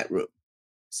in that room.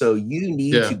 So you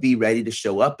need to be ready to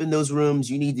show up in those rooms.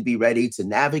 You need to be ready to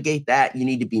navigate that. You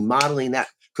need to be modeling that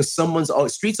because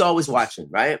streets are always watching,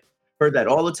 right? Heard that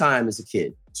all the time as a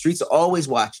kid. Streets are always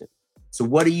watching. So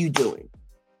what are you doing?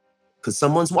 Because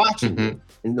someone's watching you.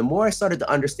 And the more I started to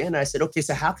understand, I said, okay,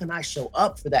 so how can I show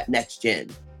up for that next gen?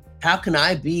 How can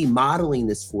I be modeling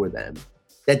this for them?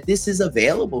 That this is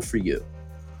available for you.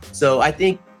 So I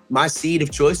think my seed of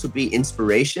choice would be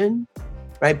inspiration,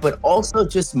 right? But also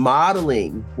just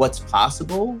modeling what's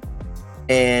possible.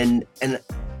 And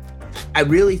I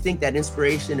really think that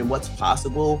inspiration and what's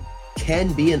possible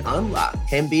can be an unlock,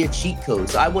 can be a cheat code.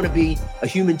 So I want to be a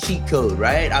human cheat code,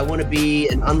 right? I want to be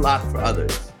an unlock for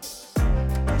others.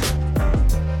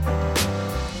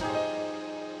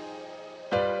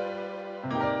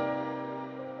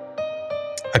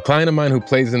 A client of mine who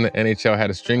plays in the NHL had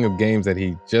a string of games that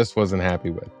he just wasn't happy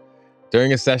with.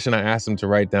 During a session, I asked him to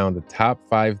write down the top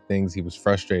 5 things he was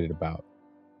frustrated about,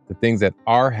 the things that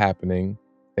are happening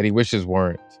that he wishes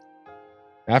weren't.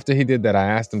 After he did that, I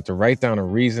asked him to write down a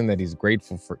reason that he's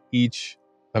grateful for each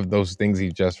of those things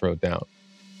he just wrote down.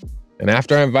 And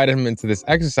after I invited him into this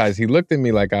exercise, he looked at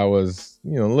me like I was, a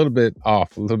little bit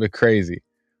off, a little bit crazy.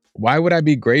 Why would I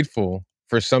be grateful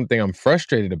for something I'm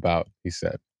frustrated about? He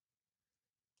said.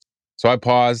 So I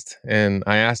paused and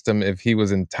I asked him if he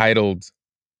was entitled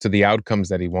to the outcomes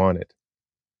that he wanted.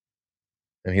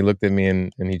 And he looked at me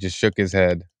and he just shook his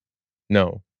head.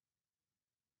 No.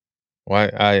 Well,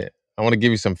 I want to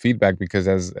give you some feedback because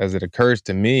as it occurs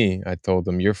to me, I told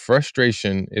him, your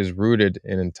frustration is rooted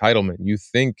in entitlement. You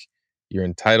think you're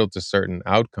entitled to certain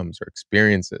outcomes or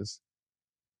experiences.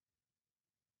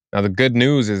 Now, the good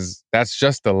news is that's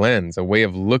just a lens, a way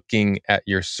of looking at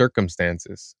your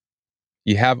circumstances.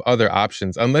 You have other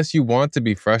options unless you want to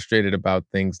be frustrated about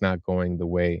things not going the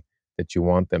way that you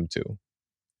want them to.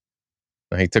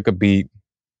 Now, he took a beat.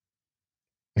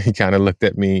 He kind of looked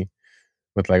at me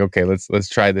with like, okay, let's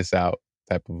try this out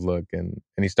type of look. And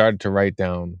he started to write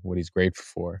down what he's grateful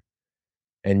for.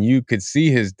 And you could see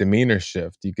his demeanor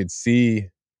shift. You could see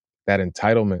that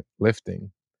entitlement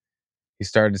lifting. He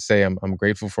started to say, I'm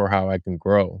grateful for how I can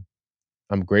grow.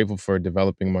 I'm grateful for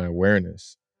developing my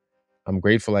awareness. I'm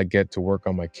grateful I get to work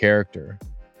on my character.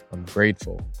 I'm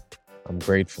grateful. I'm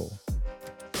grateful.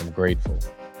 I'm grateful.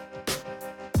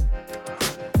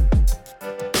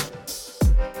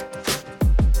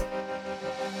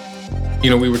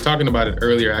 We were talking about it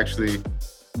earlier, actually,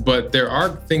 but there are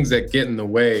things that get in the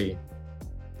way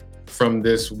from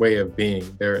this way of being.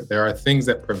 There are things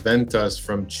that prevent us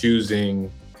from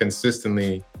choosing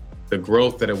consistently the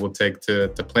growth that it will take to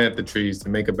plant the trees, to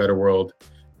make a better world.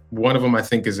 One of them, I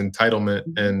think, is entitlement.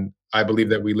 And I believe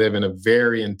that we live in a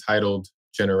very entitled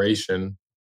generation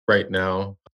right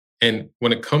now. And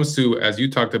when it comes to, as you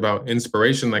talked about,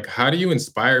 inspiration, like how do you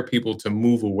inspire people to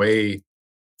move away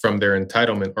from their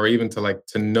entitlement or even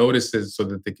to notice it so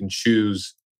that they can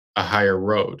choose a higher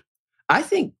road? I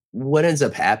think what ends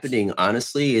up happening,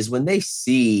 honestly, is when they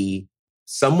see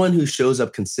someone who shows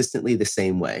up consistently the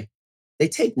same way, they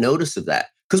take notice of that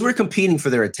because we're competing for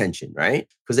their attention, right?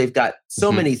 Because they've got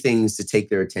so many things to take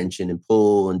their attention and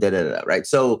pull and da-da-da, right?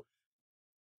 So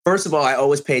first of all, I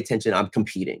always pay attention. I'm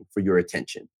competing for your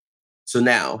attention. So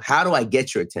now, how do I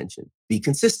get your attention? Be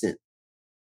consistent.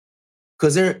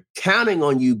 Because they're counting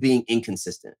on you being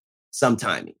inconsistent, some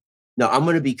timing. No, I'm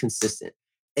going to be consistent.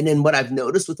 And then what I've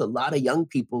noticed with a lot of young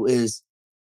people is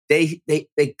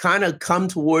they kind of come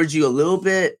towards you a little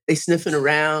bit. They sniffing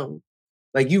around,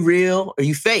 like, you real or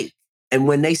you fake? And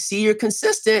when they see you're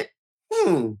consistent, they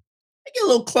get a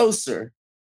little closer.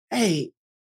 Hey,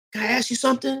 can I ask you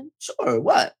something? Sure.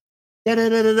 What? Da da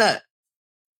da da da.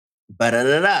 Ba da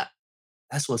da da.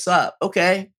 That's what's up.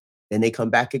 Okay. Then they come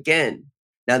back again.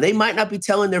 Now they might not be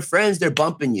telling their friends they're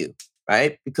bumping you,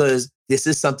 right? Because this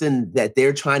is something that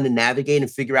they're trying to navigate and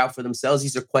figure out for themselves.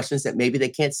 These are questions that maybe they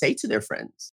can't say to their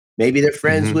friends. Maybe their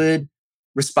friends Mhm. would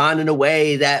respond in a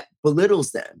way that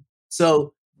belittles them.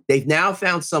 So they've now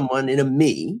found someone in a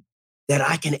me that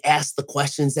I can ask the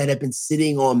questions that have been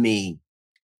sitting on me,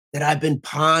 that I've been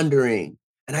pondering.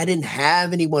 And I didn't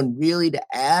have anyone really to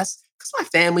ask because my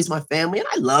family's my family and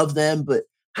I love them, but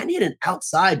I need an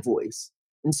outside voice.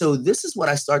 And so this is what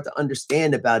I start to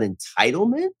understand about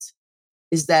entitlement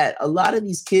is that a lot of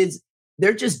these kids,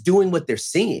 they're just doing what they're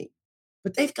seeing,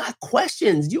 but they've got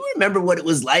questions. You remember what it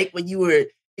was like when you were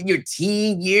in your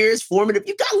teen years, formative,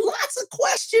 you got lots of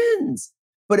questions.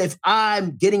 But if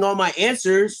I'm getting all my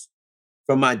answers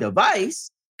from my device,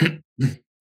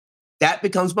 that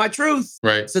becomes my truth.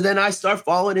 Right. So then I start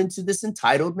falling into this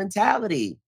entitled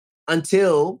mentality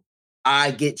until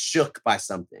I get shook by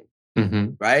something,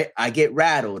 Mhm. right? I get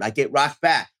rattled, I get rocked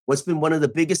back. What's been one of the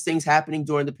biggest things happening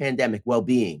during the pandemic?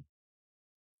 Well-being,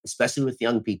 especially with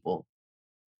young people,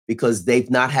 because they've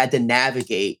not had to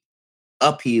navigate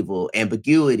upheaval,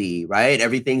 ambiguity, right?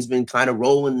 Everything's been kind of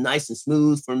rolling nice and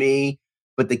smooth for me.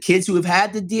 But the kids who have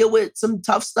had to deal with some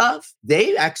tough stuff,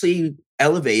 they actually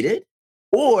elevated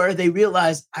or they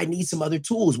realized I need some other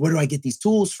tools. Where do I get these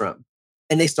tools from?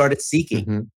 And they started seeking.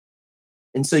 Mhm.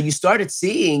 And so you started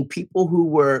seeing people who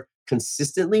were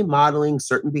consistently modeling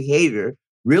certain behavior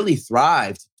really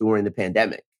thrived during the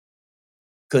pandemic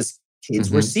because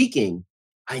kids were Mhm. seeking.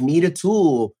 I need a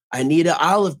tool. I need an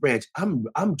olive branch.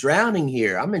 I'm drowning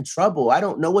here. I'm in trouble. I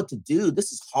don't know what to do.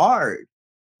 This is hard,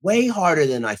 way harder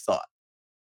than I thought.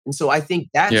 And so I think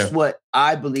that's Yeah. what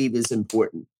I believe is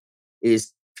important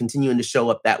is continuing to show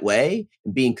up that way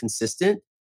and being consistent.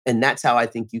 And that's how I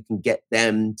think you can get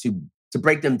them to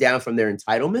break them down from their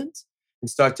entitlement and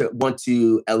start to want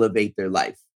to elevate their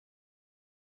life.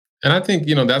 And I think,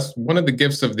 that's one of the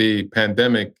gifts of the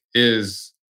pandemic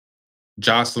is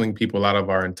jostling people out of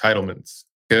our entitlements.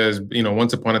 Because,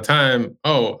 once upon a time,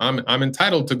 oh, I'm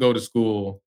entitled to go to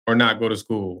school or not go to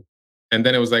school. And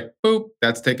then it was like, boop,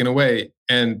 that's taken away.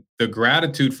 And the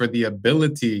gratitude for the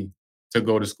ability to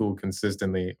go to school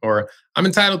consistently, or I'm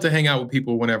entitled to hang out with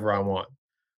people whenever I want.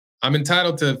 I'm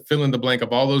entitled to fill in the blank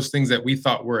of all those things that we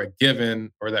thought were a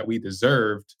given or that we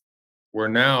deserved, were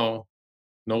now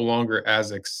no longer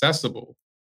as accessible.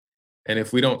 And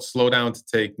if we don't slow down to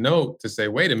take note to say,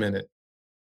 wait a minute,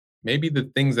 maybe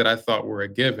the things that I thought were a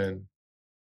given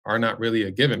are not really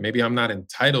a given. Maybe I'm not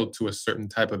entitled to a certain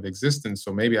type of existence.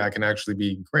 So maybe I can actually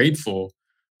be grateful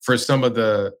for some of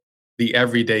the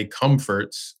everyday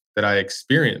comforts that I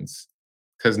experience.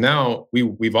 Because now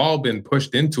we've all been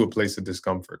pushed into a place of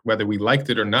discomfort, whether we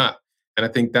liked it or not. And I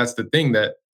think that's the thing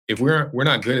that if we're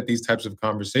not good at these types of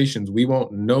conversations, we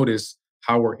won't notice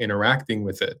how we're interacting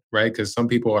with it, right? Because some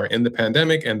people are in the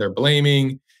pandemic and they're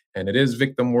blaming, and it is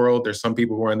victim world. There's some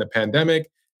people who are in the pandemic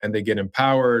and they get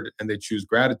empowered and they choose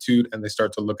gratitude and they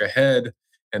start to look ahead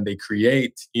and they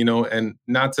create, and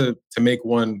not to make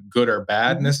one good or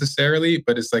bad Mhm. necessarily,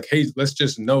 but it's like, hey, let's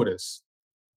just notice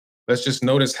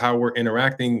how we're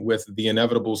interacting with the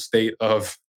inevitable state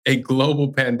of a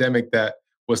global pandemic that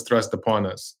was thrust upon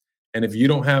us. And if you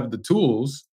don't have the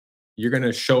tools, you're going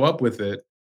to show up with it.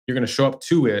 You're going to show up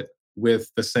to it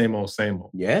with the same old.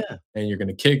 Yeah. And you're going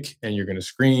to kick and you're going to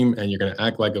scream and you're going to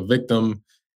act like a victim.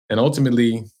 And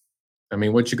ultimately, I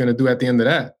mean, what you're going to do at the end of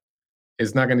that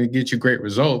is not going to get you great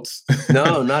results.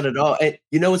 No, not at all. And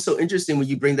you know what's so interesting when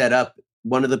you bring that up?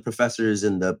 One of the professors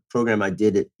in the program I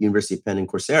did at University of Penn and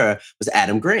Coursera was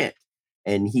Adam Grant.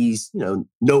 And he's,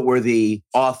 noteworthy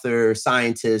author,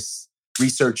 scientist,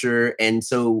 researcher. And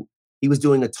so he was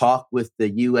doing a talk with the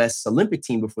US Olympic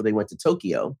team before they went to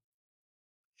Tokyo.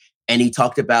 And he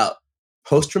talked about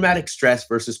post-traumatic stress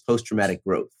versus post-traumatic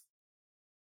growth.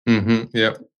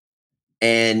 Yep.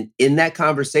 And in that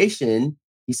conversation,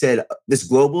 he said, this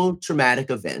global traumatic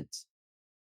event,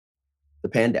 the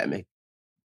pandemic,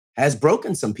 has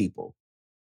broken some people.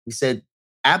 He said,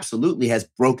 absolutely has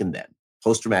broken them,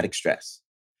 post traumatic stress.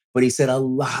 But he said, a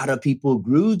lot of people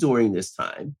grew during this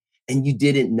time and you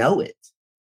didn't know it.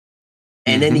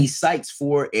 And then he Hmm. cites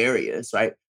 4 areas,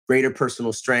 right? Greater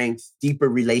personal strength, deeper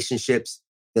relationships,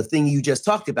 the thing you just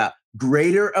talked about,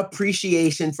 greater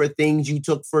appreciation for things you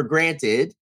took for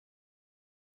granted.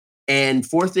 And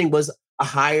fourth thing was a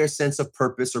higher sense of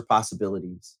purpose or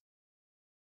possibilities.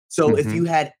 So if Hmm. you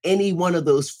had any one of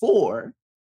those four,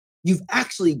 you've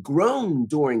actually grown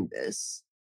during this.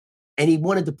 And he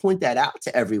wanted to point that out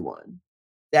to everyone,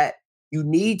 that you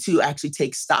need to actually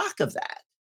take stock of that,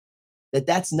 that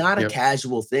that's not a Yep.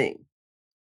 casual thing.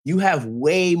 You have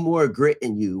way more grit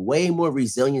in you, way more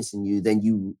resilience in you than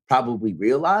you probably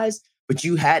realize, but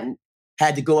you hadn't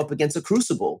had to go up against a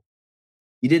crucible.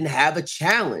 You didn't have a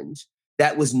challenge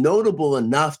that was notable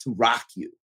enough to rock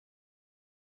you,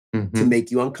 to Hmm. make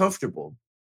you uncomfortable,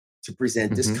 to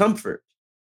present Hmm. discomfort.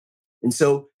 And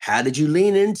so, how did you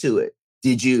lean into it?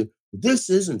 Did you, this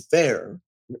isn't fair.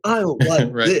 I don't like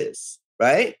Right. this,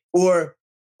 right? Or,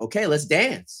 okay, let's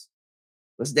dance.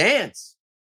 Let's dance.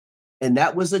 And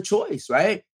that was a choice,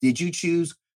 right? Did you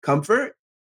choose comfort,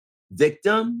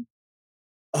 victim?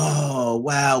 Oh,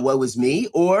 wow, what was me?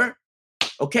 Or,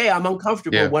 okay, I'm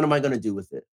uncomfortable. Yeah. What am I going to do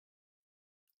with it?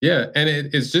 Yeah. And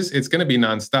it's going to be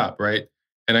nonstop, right?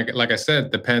 And like I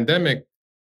said, the pandemic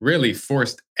really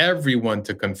forced everyone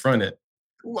to confront it.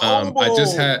 I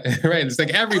just Global. had right. It's like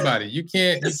everybody. You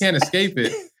can't escape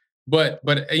it. But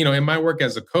in my work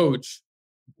as a coach,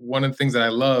 one of the things that I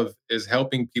love is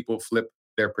helping people flip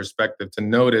their perspective to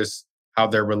notice how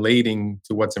they're relating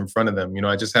to what's in front of them.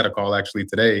 I just had a call actually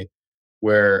today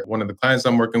where one of the clients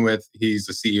I'm working with, he's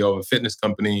the CEO of a fitness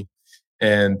company,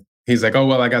 and he's like, "Oh,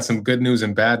 well, I got some good news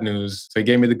and bad news." So he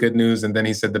gave me the good news. And then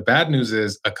he said, the bad news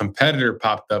is a competitor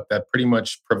popped up that pretty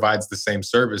much provides the same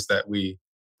service that we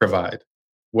provide.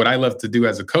 What I love to do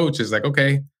as a coach is like,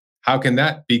 okay, how can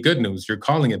that be good news? You're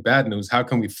calling it bad news. How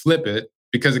can we flip it?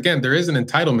 Because again, there is an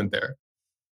entitlement there.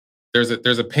 There's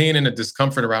a pain and a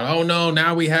discomfort around, oh no,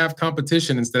 now we have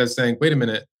competition, instead of saying, wait a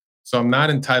minute. So I'm not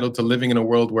entitled to living in a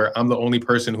world where I'm the only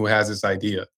person who has this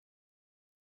idea,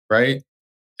 right?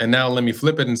 And now let me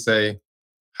flip it and say,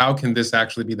 how can this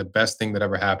actually be the best thing that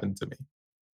ever happened to me?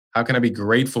 How can I be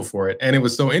grateful for it? And it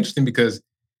was so interesting because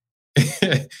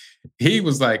he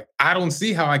was like, I don't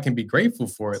see how I can be grateful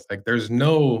for it. Like, there's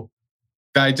no,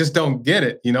 I just don't get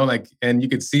it, like, and you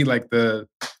could see like the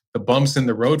bumps in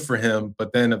the road for him.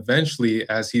 But then eventually,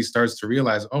 as he starts to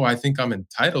realize, oh, I think I'm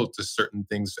entitled to certain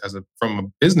things from a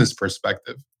business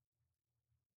perspective.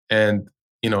 And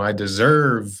I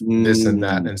deserve this and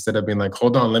that, Mm, instead of being like,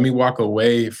 hold on, let me walk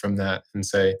away from that and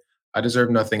say, I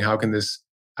deserve nothing. How can this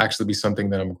actually be something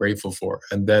that I'm grateful for?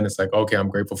 And then it's like, okay, I'm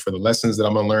grateful for the lessons that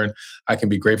I'm gonna learn. I can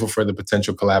be grateful for the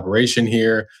potential collaboration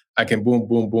here. I can boom,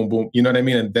 boom, boom, boom. You know what I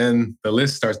mean? And then the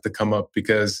list starts to come up,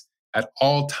 because at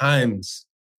all times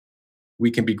we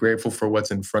can be grateful for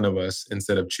what's in front of us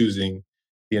instead of choosing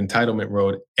the entitlement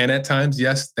road. And at times,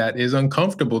 yes, that is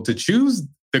uncomfortable to choose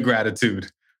the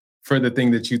gratitude for the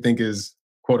thing that you think is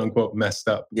quote unquote messed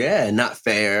up. yeah, not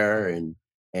fair.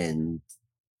 And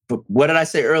but what did I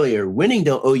say earlier? Winning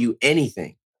don't owe you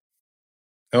anything.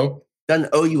 Oh, Doesn't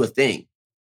owe you a thing,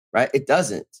 right? It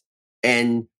doesn't.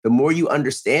 And the more you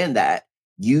understand that,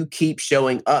 you keep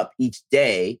showing up each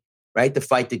day, right, to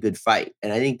fight the good fight.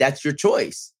 And I think that's your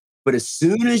choice. But as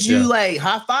soon as you yeah. like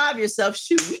high five yourself,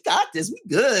 shoot, we got this, we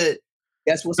good.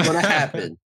 Guess what's going to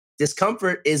happen?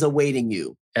 Discomfort is awaiting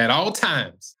you. At all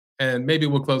times. And maybe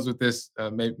we'll close with this.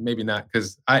 Maybe not,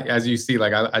 because as you see,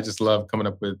 like I just love coming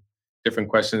up with different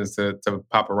questions to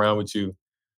pop around with you.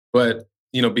 But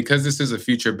because this is a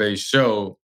future-based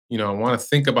show, I want to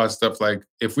think about stuff like,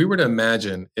 if we were to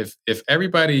imagine if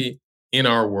everybody in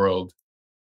our world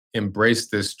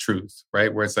embraced this truth,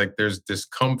 right? Where it's like there's this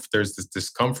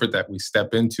discomfort that we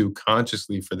step into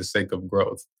consciously for the sake of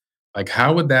growth. Like,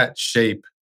 how would that shape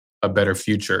a better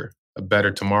future, a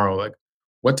better tomorrow? Like,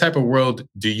 what type of world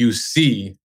do you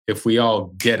see if we all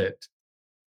get it?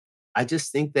 I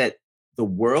just think that the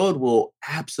world will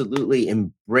absolutely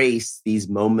embrace these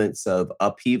moments of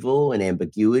upheaval and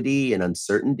ambiguity and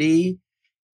uncertainty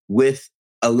with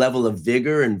a level of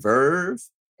vigor and verve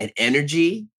and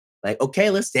energy. Like, okay,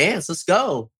 let's dance, let's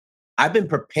go. I've been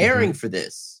preparing Hmm. for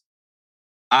this.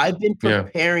 I've been Yeah.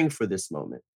 preparing for this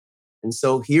moment. And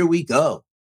so here we go.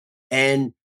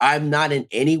 And I'm not in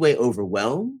any way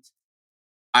overwhelmed.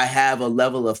 I have a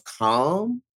level of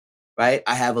calm, right?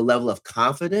 I have a level of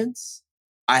confidence.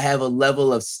 I have a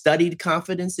level of studied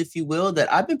confidence, if you will,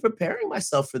 that I've been preparing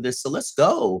myself for this. So let's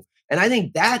go. And I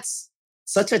think that's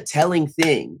such a telling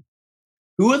thing.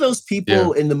 Who are those Yeah.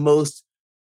 people in the most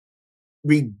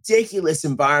ridiculous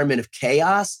environment of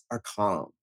chaos are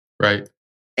calm? Right.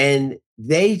 And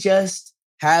they just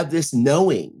have this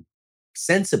knowing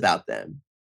sense about them.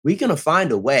 We're going to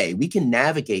find a way. We can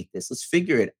navigate this. Let's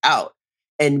figure it out.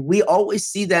 And we always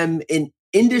see them in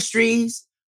industries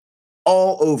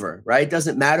all over, right?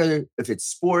 Doesn't matter if it's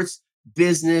sports,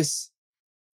 business,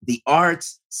 the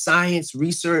arts, science,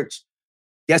 research.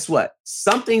 guess what?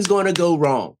 Something's going to go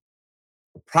wrong.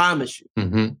 I promise you.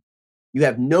 Mm-hmm. You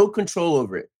have no control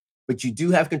over it, but you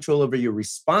do have control over your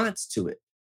response to it.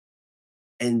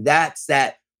 And that's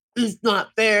that it's not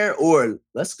fair, or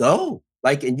let's go.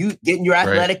 Like, and you get in your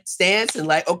athletic stance and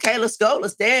like, okay, let's go,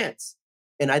 let's dance.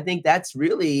 And I think that's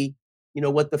really,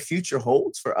 what the future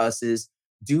holds for us is,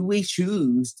 do we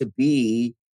choose to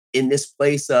be in this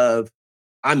place of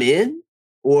I'm in,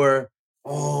 or,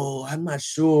 oh, I'm not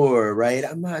sure, right?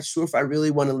 I'm not sure if I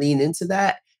really want to lean into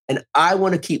that. And I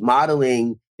want to keep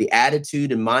modeling the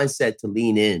attitude and mindset to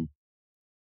lean in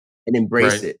and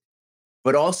embrace it,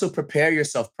 but also prepare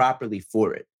yourself properly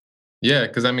for it. Yeah,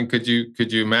 because I mean, could you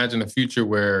imagine a future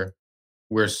where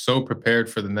we're so prepared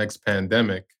for the next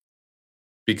pandemic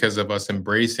because of us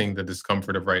embracing the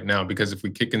discomfort of right now? Because if we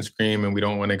kick and scream and we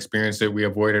don't want to experience it, we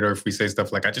avoid it. Or if we say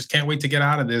stuff like, "I just can't wait to get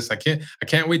out of this. I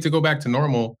can't wait to go back to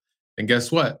normal." And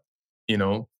guess what?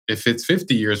 If it's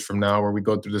 50 years from now where we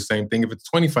go through the same thing, if it's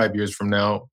 25 years from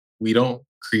now, we don't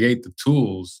create the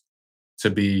tools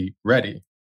to be ready.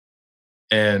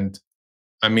 And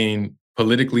I mean,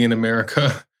 politically in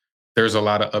America, there's a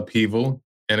lot of upheaval.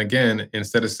 And again,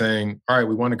 instead of saying, all right,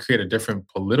 we want to create a different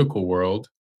political world,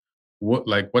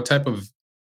 what type of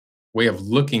way of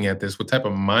looking at this, what type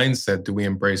of mindset do we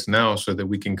embrace now so that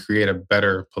we can create a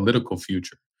better political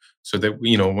future? So that,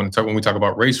 when we talk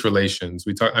about race relations,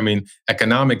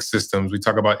 economic systems, we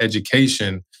talk about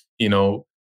education, the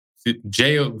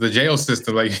jail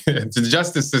system, like the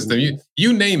justice system,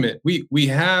 you name it. We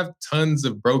have tons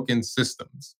of broken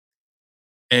systems.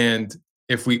 And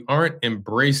if we aren't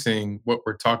embracing what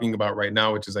we're talking about right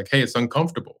now, which is like, hey, it's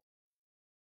uncomfortable,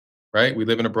 right? We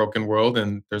live in a broken world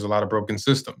and there's a lot of broken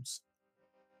systems.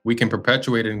 We can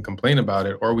perpetuate it and complain about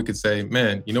it, or we could say,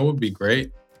 man, what would be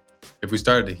great if we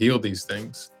started to heal these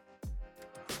things?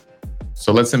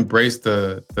 So let's embrace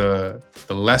the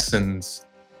lessons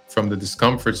from the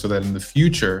discomfort so that in the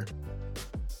future,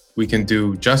 we can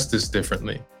do justice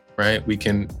differently, right? We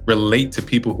can relate to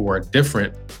people who are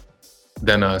different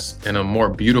than us in a more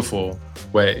beautiful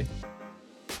way,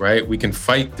 right? We can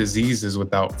fight diseases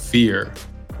without fear.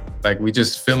 Like, we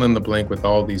just fill in the blank with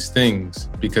all these things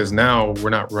because now we're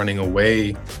not running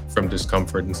away from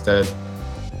discomfort. Instead,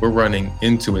 we're running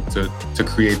into it to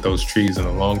create those trees in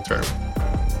the long term.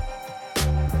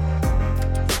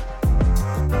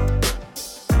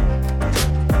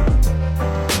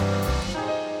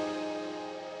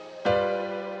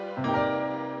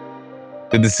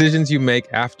 The decisions you make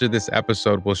after this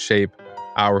episode will shape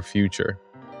our future.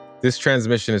 This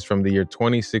transmission is from the year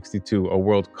 2062, a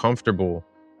world comfortable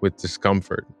with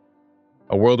discomfort.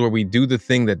 A world where we do the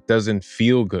thing that doesn't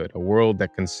feel good. A world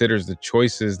that considers the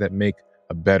choices that make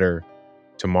a better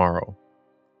tomorrow.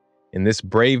 In this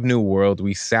brave new world,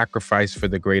 we sacrifice for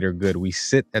the greater good. We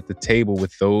sit at the table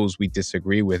with those we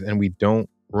disagree with, and we don't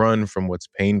run from what's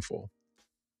painful.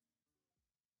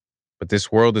 But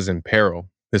this world is in peril.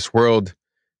 This world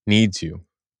needs you.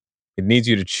 It needs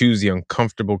you to choose the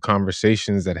uncomfortable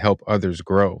conversations that help others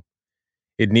grow.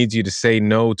 It needs you to say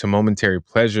no to momentary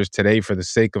pleasures today for the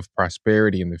sake of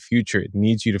prosperity in the future. It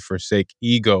needs you to forsake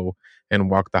ego and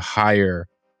walk the higher,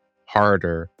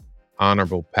 harder,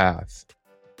 honorable path.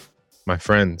 My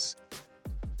friends,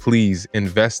 please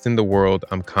invest in the world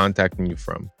I'm contacting you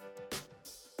from.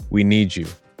 We need you.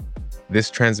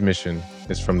 This transmission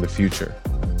is from the future.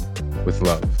 With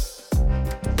love.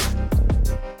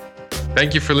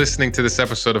 Thank you for listening to this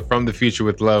episode of From the Future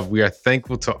with Love. We are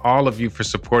thankful to all of you for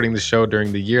supporting the show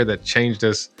during the year that changed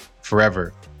us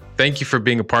forever. Thank you for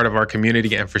being a part of our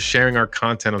community and for sharing our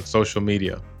content on social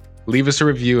media. Leave us a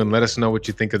review and let us know what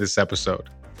you think of this episode.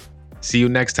 See you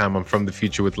next time on From the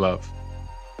Future with Love.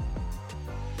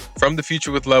 From the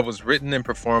Future with Love was written and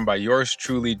performed by yours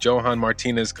truly, Johan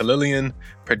Martinez Kalilian,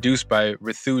 produced by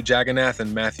Rithu Jagannath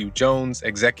and Matthew Jones,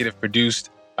 executive produced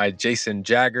by Jason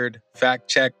Jaggard,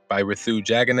 fact-checked by Rithu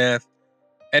Jagannath,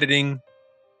 editing,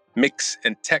 mix,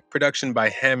 and tech production by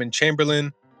Hammond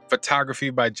Chamberlain,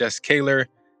 photography by Jess Kaler,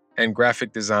 and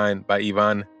graphic design by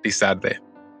Ivan Disarde.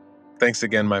 Thanks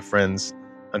again, my friends.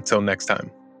 Until next time.